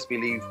I just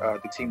believe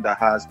the team that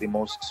has the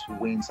most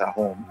wins at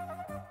home,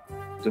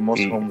 the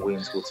most home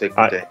wins, will take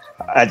the day.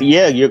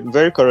 Yeah, you're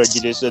very correct,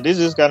 Jide. So this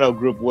is kind of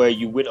group where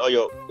you win all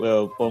your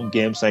home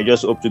games and you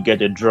just hope to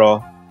get a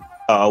draw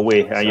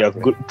away, and you're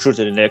good through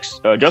to the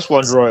next. Just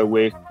one draw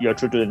away, you're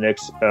through to the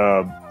next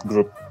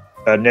group,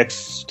 next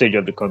stage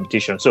of the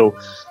competition. So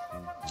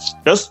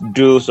just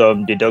do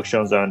some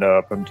deductions and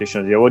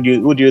permutations here.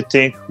 Who do you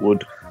think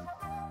would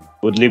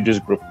leave this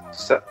group?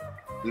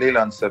 Lille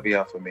and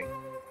Sevilla for me.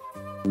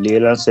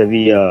 Lille and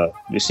Sevilla.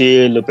 You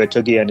see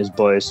Lopetegui and his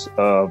boys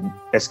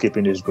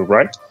escaping this group,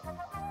 right?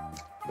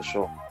 For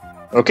sure.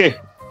 Okay,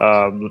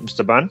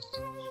 Mr. Ban.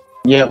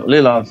 Yeah,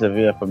 Lille and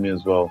Sevilla for me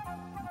as well.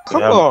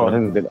 Come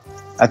on.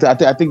 I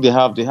think they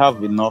have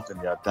enough in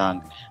their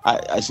tank.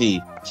 I see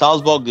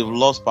Salzburg. They've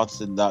lost parts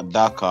in that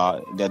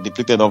Dakar. They're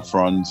depleted up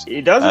front.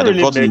 It doesn't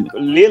really make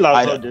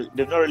Lille.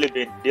 They've not really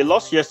been. They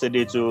lost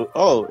yesterday to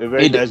a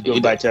very nice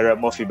goal by Terry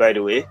Murphy. By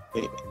the way,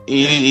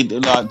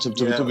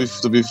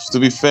 to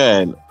be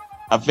fair,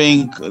 I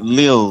think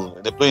Lille,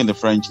 they play in the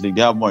French league.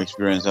 They have more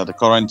experience. They're the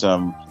current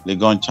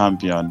Ligue 1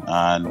 champion,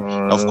 and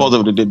of course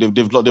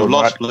they've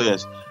lost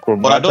players.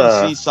 But I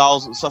don't see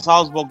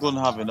Salzburg don't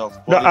have enough.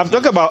 No, I'm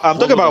talking about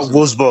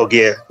Wolfsburg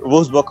here.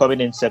 Wolfsburg coming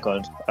in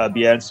second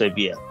behind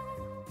Sevilla.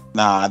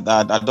 Nah,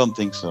 I don't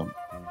think so.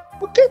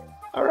 Okay,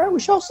 all right, we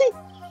shall see.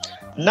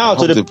 Now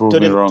to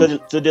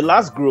the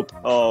last group.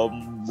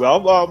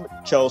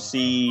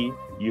 Chelsea,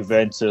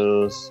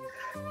 Juventus,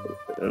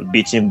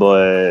 beating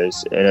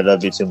boys, another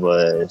beating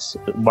boys,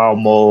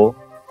 Malmo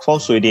from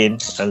Sweden,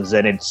 and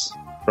Zenit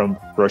from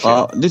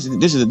Russia. This is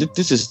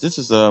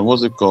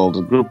what's it called?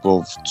 A group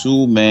of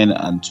 2 men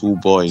and 2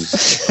 boys.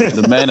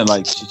 The men are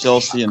like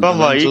Chelsea and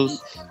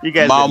Juventus. You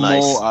guys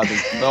Malmo are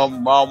nice.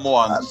 Malmo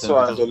and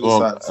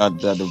Petersburg are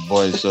the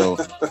boys. So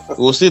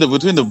we'll see that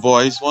between the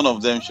boys, one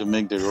of them should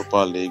make the Europa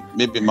League.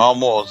 Maybe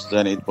Malmo or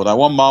Zenit, but I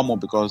want Malmo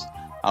because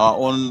our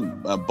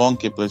own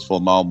Bonke plays for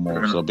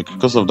Malmo. So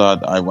because of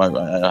that,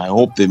 I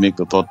hope they make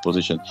the 3rd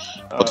position.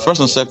 But first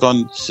and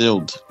second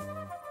sealed.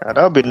 That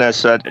would be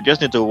nice. I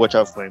just need to watch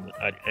out for him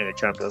in the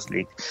Champions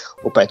League.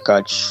 Hope I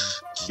catch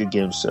a few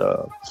games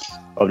of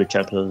the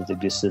Champions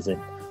League this season.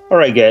 All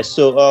right, guys.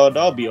 So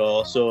that'll be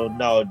all. So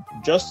now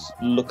just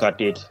look at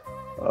it.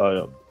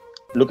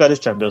 Look at this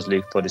Champions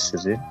League for this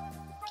season.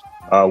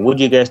 Would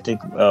you guys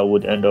think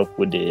would end up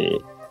with the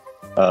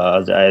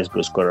highest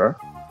goal scorer?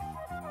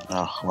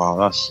 Wow,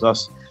 that's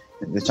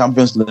the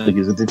Champions League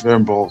is a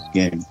different ball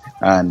game,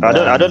 and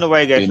I don't know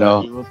why you guys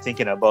are even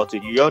thinking about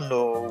it. You all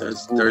know who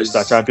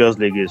the Champions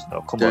League is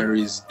now. There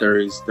is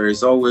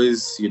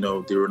always the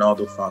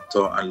Ronaldo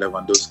factor and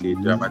Lewandowski.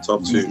 They're my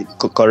top 2.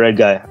 Correct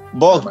guy.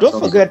 But don't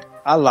forget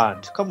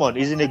Haaland. Come on,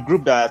 he's in a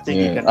group that I think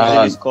he can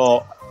easily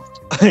score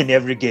in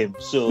every game.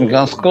 So he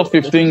can score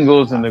 15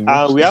 goals in the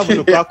group. We have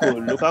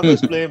Lukaku. Lukaku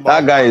is playing.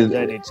 That guy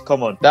is.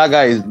 Come on. That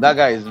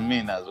guy is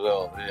mean as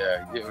well.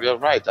 Yeah, you're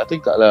right. I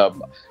think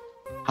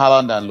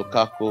Haaland and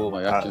Lukaku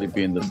might actually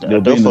be in the.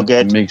 Don't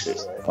forget mix.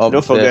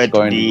 Don't forget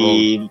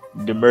the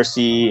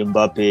Mercy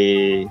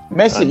Mbappe.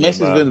 Messi is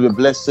going to be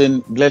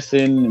blessing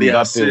the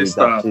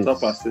Mbappe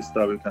top assist.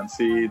 We can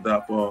see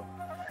that. But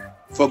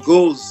for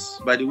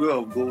goals, by the way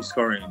of goal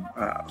scoring,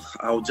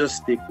 I'll just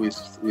stick with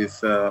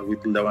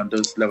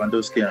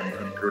Lewandowski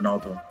and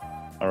Ronaldo.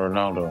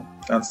 Ronaldo.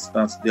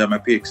 They are my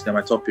picks. They're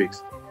my top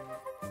picks.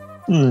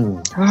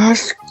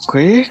 That's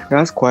great.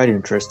 That's quite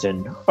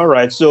interesting. All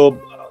right, so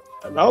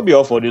that'll be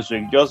all for this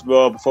week. Just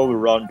before we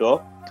round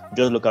up,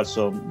 just look at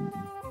some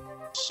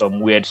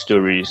weird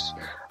stories.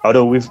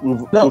 Although we've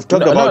talked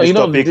about this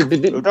topic.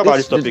 We've talked about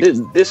this topic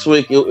this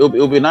week.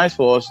 It'll be nice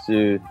for us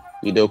to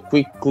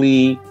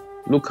quickly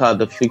look at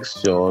the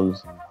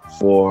fixtures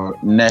for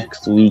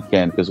next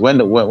weekend, because when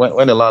the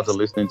lads are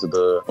listening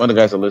to when the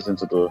guys are listening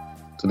to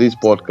this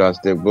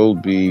podcast, there will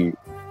be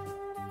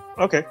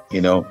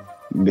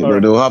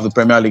they'll have the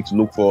Premier League to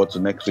look forward to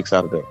next week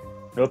Saturday.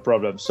 No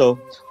problem. So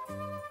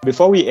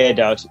before we head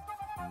out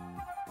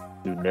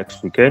to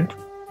next weekend,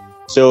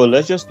 so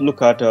let's just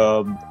look at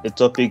a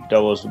topic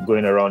that was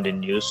going around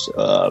in news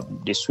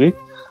this week.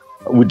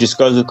 We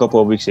discussed a couple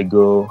of weeks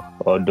ago,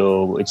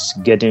 although it's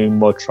getting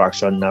more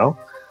traction now,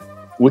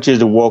 which is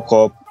the World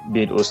Cup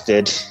being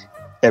hosted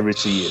every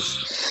 2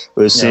 years.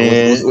 We're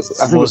seeing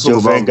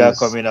Wenger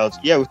coming out.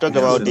 Yeah, we talked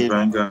about it.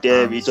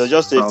 It was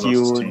just a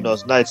few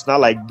months. Now it's not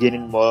like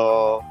gaining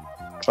more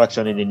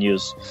traction in the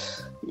news.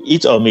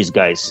 It's or miss,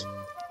 guys.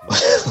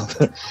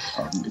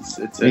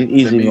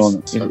 Easy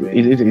on.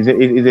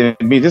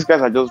 These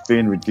guys are just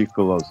being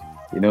ridiculous.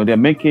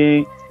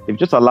 They've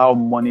just allowed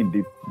money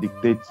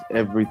dictates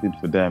everything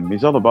for them.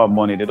 It's all about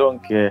money. They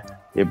don't care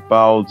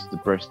about the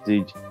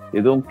prestige.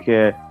 They don't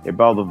care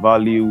about the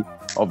value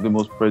of the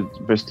most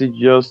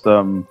prestigious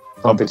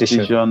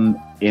competition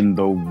in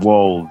the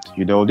world.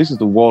 This is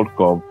the World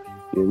Cup.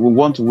 We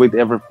want to wait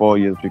every 4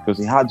 years because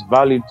it adds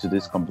value to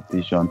this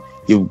competition.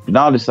 You've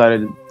now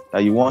decided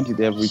that you want it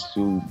every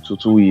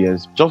 2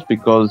 years just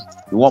because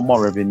you want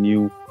more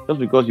revenue, just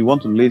because you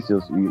want to lace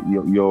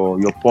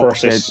your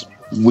pocket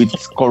with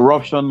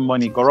corruption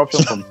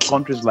from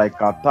countries like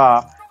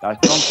Qatar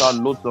that chunks out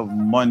loads of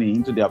money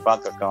into their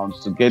bank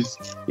accounts to get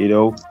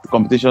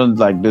competitions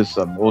like this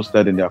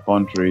hosted in their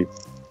country.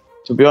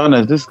 To be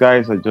honest, these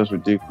guys are just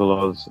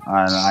ridiculous,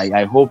 and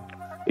I hope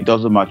it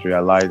doesn't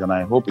materialize, and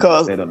I hope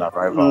it's dead on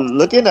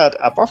arrival.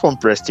 Apart from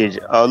prestige,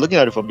 looking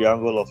at it from the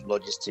angle of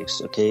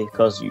logistics, okay?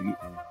 Because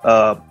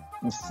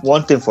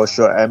one thing for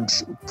sure, I'm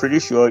pretty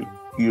sure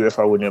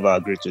UEFA will never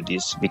agree to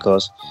this,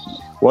 because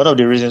one of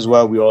the reasons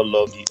why we all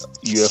love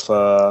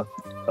UEFA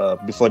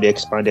before they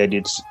expanded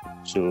it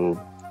to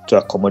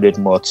accommodate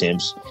more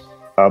teams,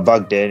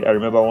 back then, I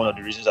remember one of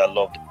the reasons I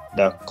loved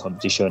that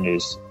competition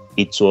is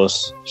it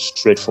was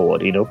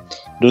straightforward.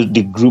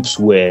 The groups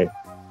where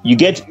you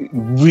get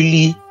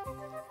really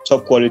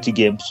top quality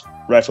games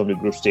right from the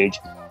group stage,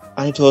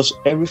 and it was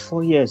every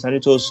 4 years, and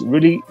it's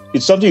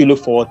something you look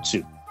forward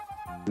to.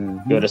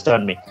 Mm-hmm. You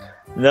understand me?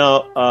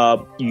 Now,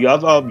 you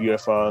have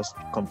UEFA's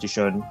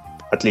competition,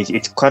 at least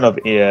it's kind of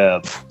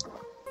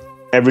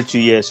every 2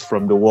 years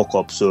from the World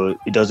Cup, so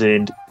it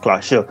doesn't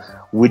clash. So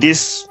with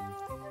this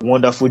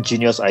wonderful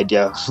genius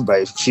idea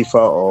by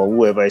FIFA or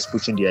whoever is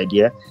pushing the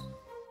idea,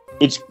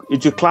 it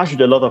will clash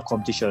with a lot of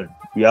competition.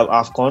 We have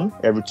AFCON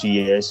every 2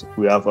 years.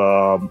 We have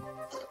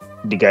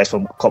the guys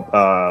from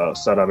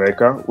South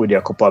America with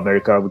their Copa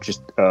America, which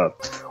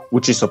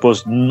is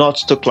supposed not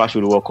to clash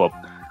with the World Cup.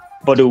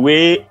 But the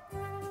way,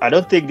 I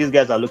don't think these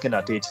guys are looking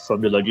at it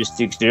from the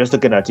logistics. They're just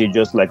looking at it,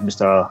 just like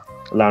Mr.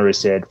 Lanre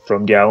said,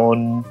 from their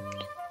own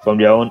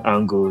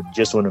angle.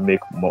 Just want to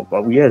make more.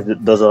 But yes,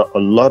 there's a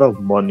lot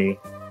of money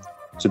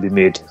to be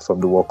made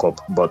from the World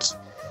Cup, but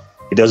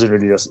it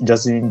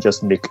doesn't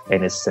just make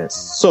any sense.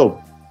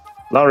 So,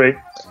 Lanre,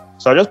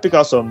 I just pick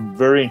out some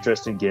very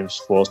interesting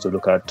games for us to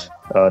look at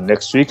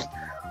next week.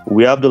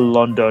 We have the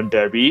London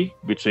Derby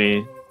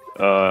between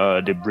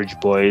the Bridge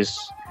Boys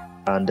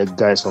and the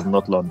guys from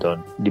North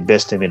London, the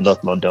best team in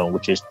North London,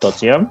 which is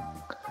Tottenham.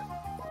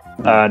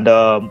 And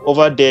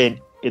over there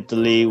in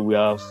Italy, we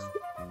have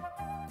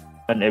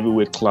an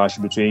heavyweight clash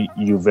between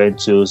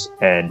Juventus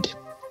and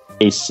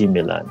AC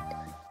Milan.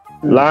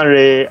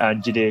 Lanre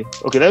and Jide.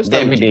 Okay, let's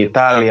start with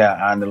Italia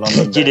and the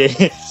London.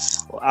 Jide,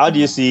 how do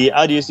you see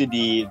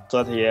the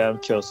Tottenham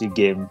Chelsea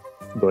game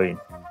going?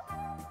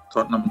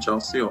 Tottenham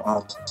Chelsea or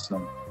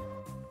Arsenal?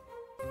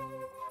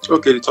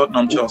 Okay, the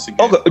Tottenham Chelsea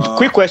game. Okay,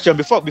 quick question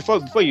before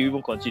you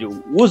even continue.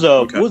 Who's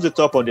the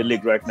top on the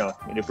league right now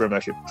in the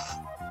Premiership?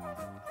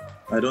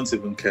 I don't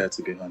even care,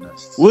 to be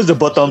honest. Who's the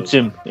bottom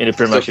team in the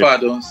Premiership? So far, I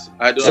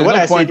don't. So when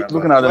I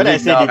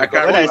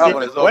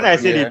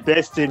say the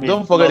best team,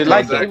 don't forget the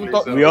likes.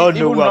 We all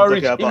know what I'm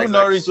talking about. Even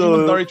Norwich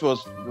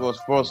was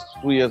first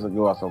 2 years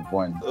ago at some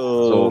point.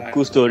 Oh,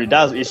 cool story.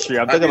 That's history.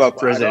 I'm talking about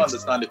present. I don't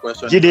understand the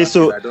question. Jide,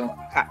 so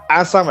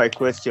answer my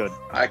question.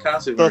 I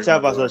can't say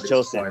Tottenham versus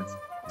Chelsea.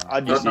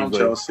 How do you see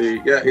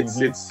Chelsea? Yeah,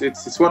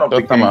 it's one of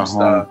the games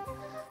that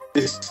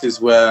this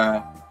is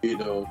where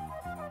the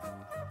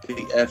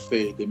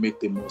FA, they make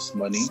the most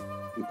money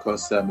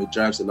because it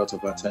drives a lot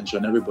of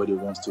attention. Everybody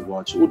wants to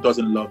watch. Who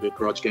doesn't love a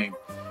grudge game?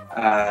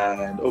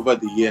 And over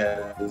the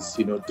years,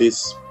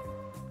 this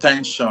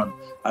tension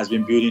has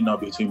been building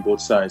up between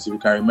both sides. If you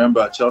can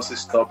remember, Chelsea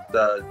stopped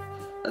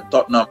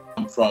Tottenham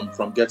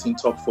from getting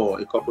top four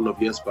a couple of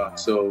years back.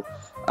 So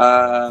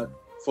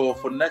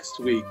for next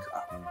week,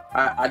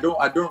 I don't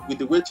with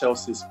the way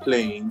Chelsea's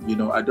playing,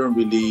 I don't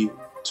really.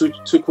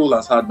 Tuchel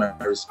has had my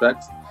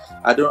respect.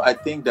 I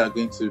think they're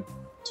going to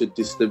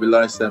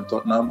destabilize them,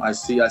 Tottenham. I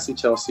see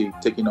Chelsea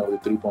taking all the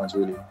 3 points,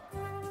 really.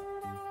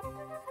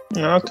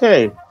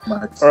 Okay.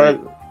 All right.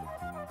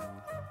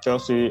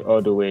 Chelsea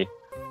all the way.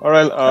 All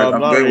right.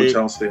 I'm going with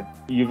Chelsea.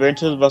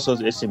 Juventus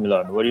versus AC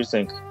Milan. What do you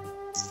think?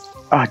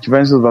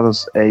 Juventus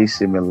versus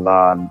AC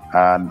Milan,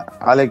 and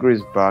Allegri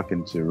is back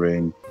in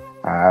Turin.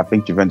 I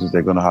think Juventus,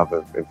 they're going to have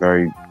a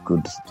very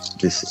good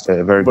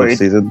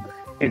season.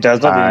 It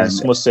has not been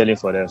smooth sailing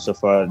for them so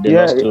far.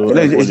 It's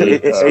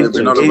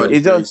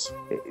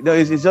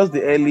just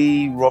the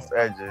early rough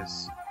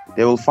edges.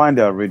 They will find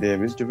their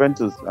rhythm. It's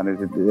Juventus, and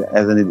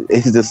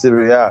it's the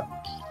Serie A.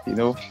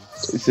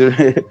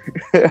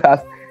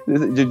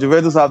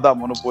 Juventus have that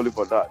monopoly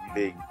for that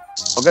league.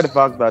 Forget the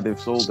fact that they've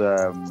sold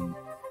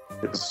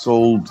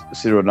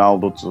C.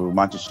 Ronaldo to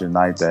Manchester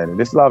United.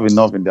 They still have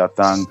enough in their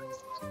tank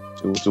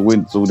to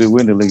win. So they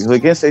win the league. So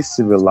against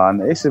AC Milan.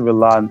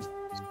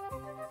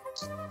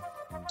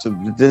 So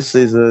this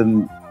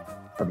season,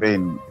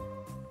 they've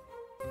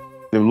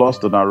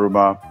lost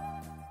Donnarumma.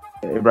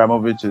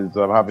 Ibrahimovic is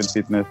having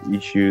fitness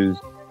issues.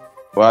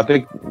 But I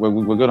think we're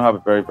going to have a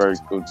very, very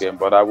good game.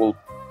 But I will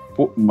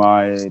put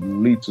my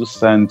little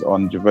cent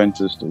on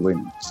Juventus to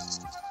win.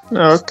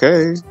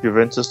 Okay,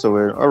 Juventus to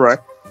win. All right.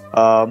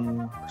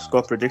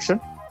 Score prediction?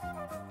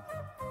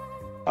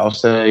 I'll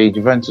say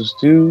Juventus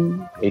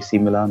 2, AC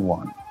Milan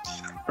 1.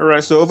 All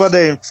right. So over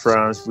there in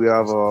France, we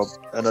have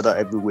another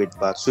heavyweight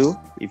battle.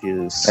 If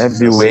you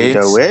Heavyweight?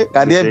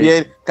 Can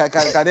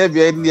there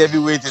be any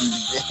heavyweight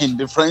in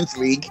the French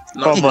league?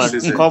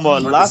 Come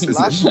on. Last.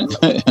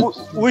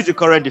 Who is the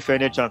current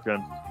defending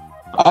champion?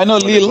 I know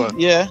Lille.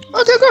 Yeah.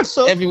 Okay, good.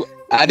 So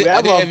are they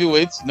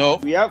heavyweights? No.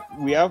 We have.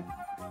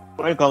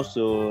 When it comes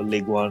to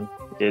League One,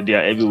 they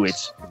are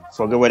heavyweights.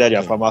 Forget whether they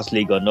are Farmers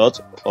League or not,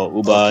 or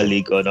Uber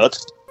League or not.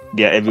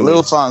 They are heavyweights.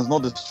 Little fans, no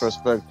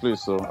disrespect,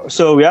 please.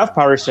 So we have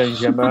Paris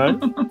Saint-Germain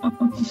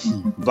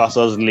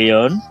versus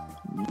Lyon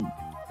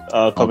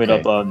coming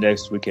up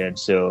next weekend.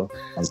 So,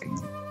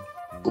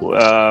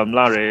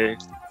 Larry,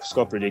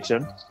 score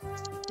prediction,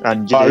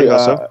 and Paris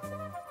also.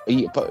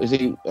 Is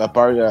it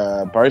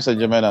Paris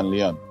Saint-Germain and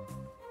Lyon?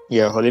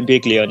 Yeah,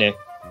 Olympique Lyonnais.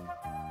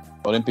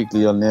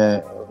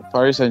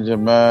 Paris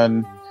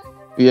Saint-Germain,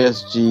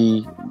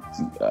 PSG,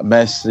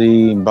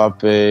 Messi,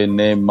 Mbappe,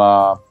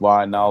 Neymar,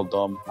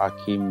 Wijnaldum,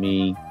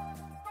 Hakimi,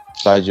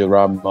 Sergio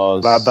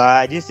Ramos. Baba,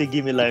 I didn't say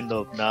give me line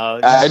up now.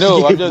 I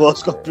know. I'm just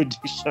score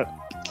prediction.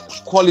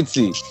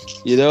 Quality,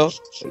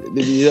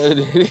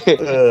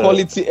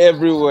 quality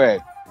everywhere.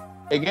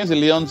 Against the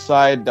Lyon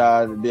side,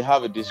 they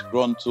have a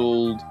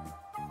disgruntled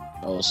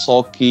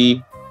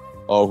sulky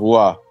or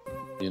Hua,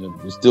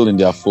 still in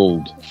their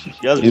fold.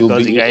 Just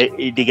because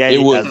the guy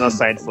has not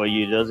signed for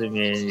you doesn't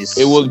mean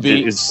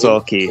it's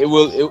sulky. It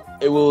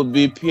will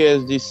be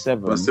PSG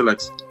 7. But still,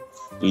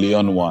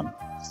 Lyon 1.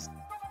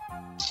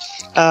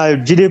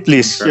 GD,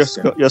 please,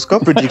 your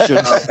score prediction.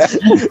 This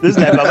is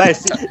like Baba.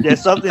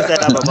 There's something inside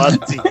that Baba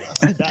thing.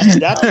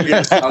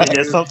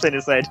 There's something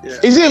inside. Yeah.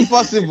 Is it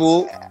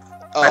impossible?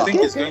 I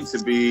think it's going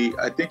to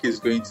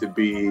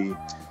be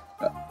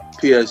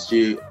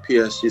PSG.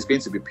 PSG is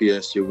going to be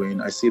PSG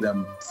win. I see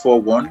them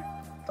 4-1.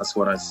 That's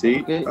what I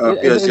see.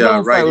 PSG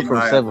are riding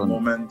high at the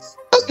moment.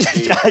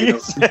 11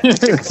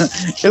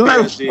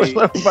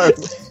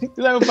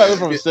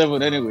 from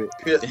 7 anyway.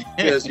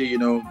 PSG,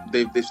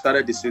 they've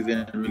started the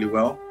season really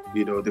well.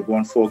 They've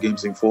won 4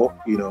 games in 4.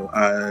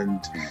 And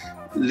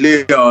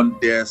Lyon,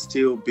 they're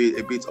still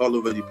a bit all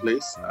over the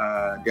place.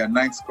 They are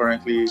 9th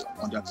currently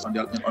on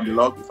the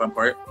log, if I'm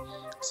correct.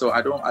 So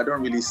I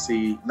don't really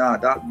see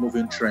that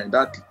moving trend.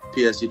 That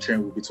PSG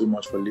trend will be too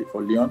much for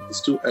Lyon. It's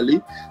too early.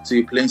 So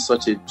you're playing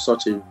such a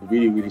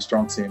really, really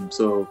strong team.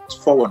 So it's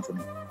 4-1 for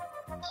me.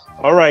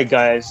 All right,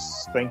 guys.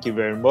 Thank you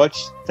very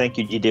much. Thank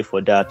you, Jide,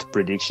 for that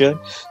prediction.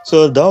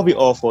 So that'll be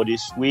all for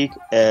this week.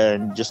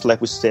 And just like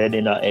we said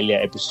in our earlier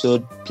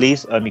episode,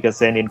 please, you can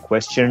send in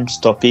questions,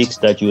 topics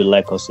that you would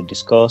like us to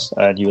discuss,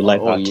 and you would like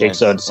our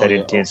takes on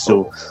certain things.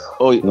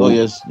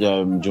 Yes,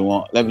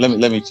 Juwan.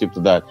 Let me chip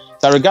to that.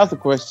 So, regards to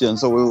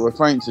questions, so we were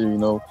trying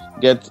to,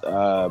 get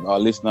our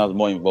listeners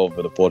more involved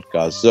with the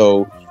podcast.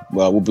 So,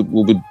 we'll be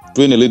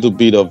doing a little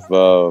bit of,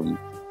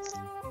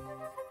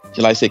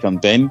 shall I say,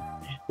 campaign,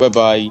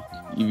 whereby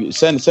you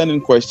send in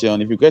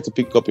question. If you get to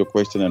pick up your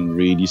question and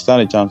read, you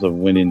stand a chance of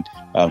winning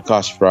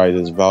cash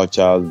prizes,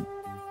 vouchers,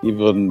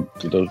 even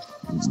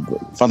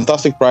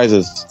fantastic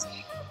prizes.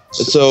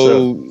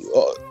 So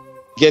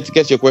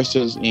get your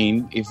questions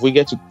in. If we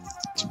get to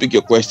pick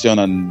your question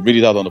and read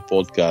it out on the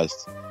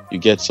podcast, you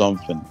get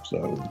something.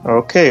 So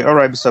okay, all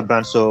right, Mr.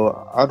 Ban. So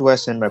how do I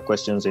send my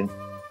questions in?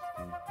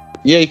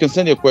 Yeah, you can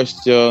send your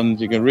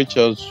questions. You can reach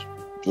us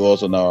to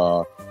us on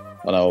our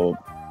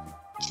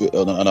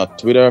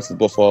Twitter,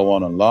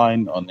 Football401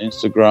 Online, on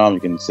Instagram. You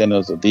can send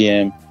us a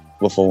DM,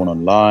 Football401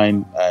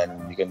 Online,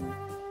 and you can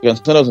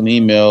send us an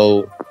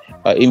email,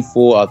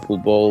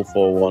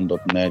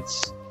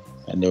 info@football401.net,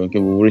 and then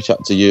we'll reach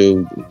out to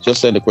you.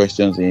 Just send the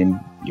questions in.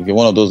 If you're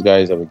one of those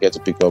guys that will get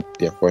to pick up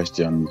their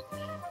questions,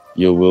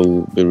 you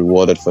will be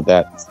rewarded for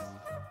that.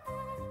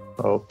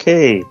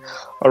 Okay.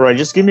 All right.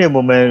 Just give me a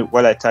moment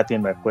while I type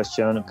in my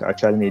question.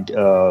 Actually, need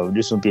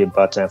this will be a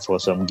bad time for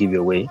some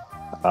giveaway.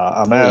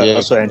 Am I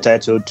also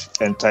entitled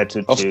to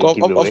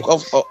giveaway?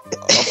 Of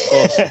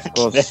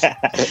course.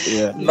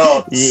 Yeah.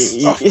 No.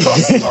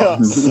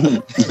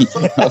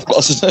 Of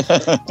course.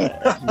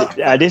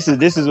 This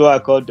is what I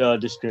call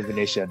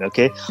discrimination.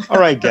 Okay. All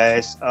right,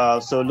 guys.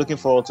 So looking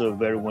forward to a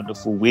very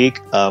wonderful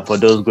week. For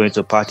those going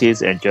to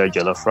parties, enjoy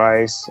jollof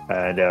rice,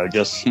 and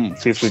just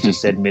feel free to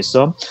send me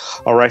some.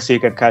 All right. So you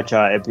can catch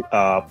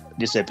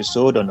this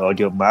episode on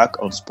Audio Mac,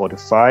 on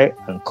Spotify,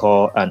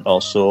 Anchor, and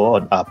also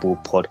on Apple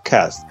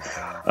Podcasts.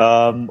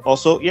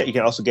 You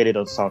can also get it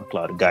on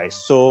SoundCloud, guys.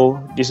 So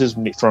this is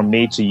from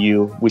me to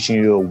you, wishing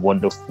you a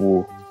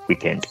wonderful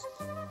weekend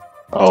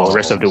or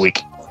rest of the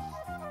week.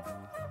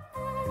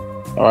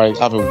 All right,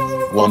 have a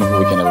wonderful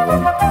weekend,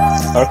 everyone.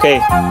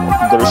 Okay,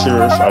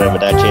 görüşürüz.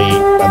 Arrivederci.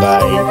 Bye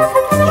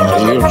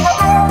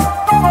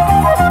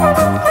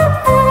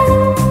bye.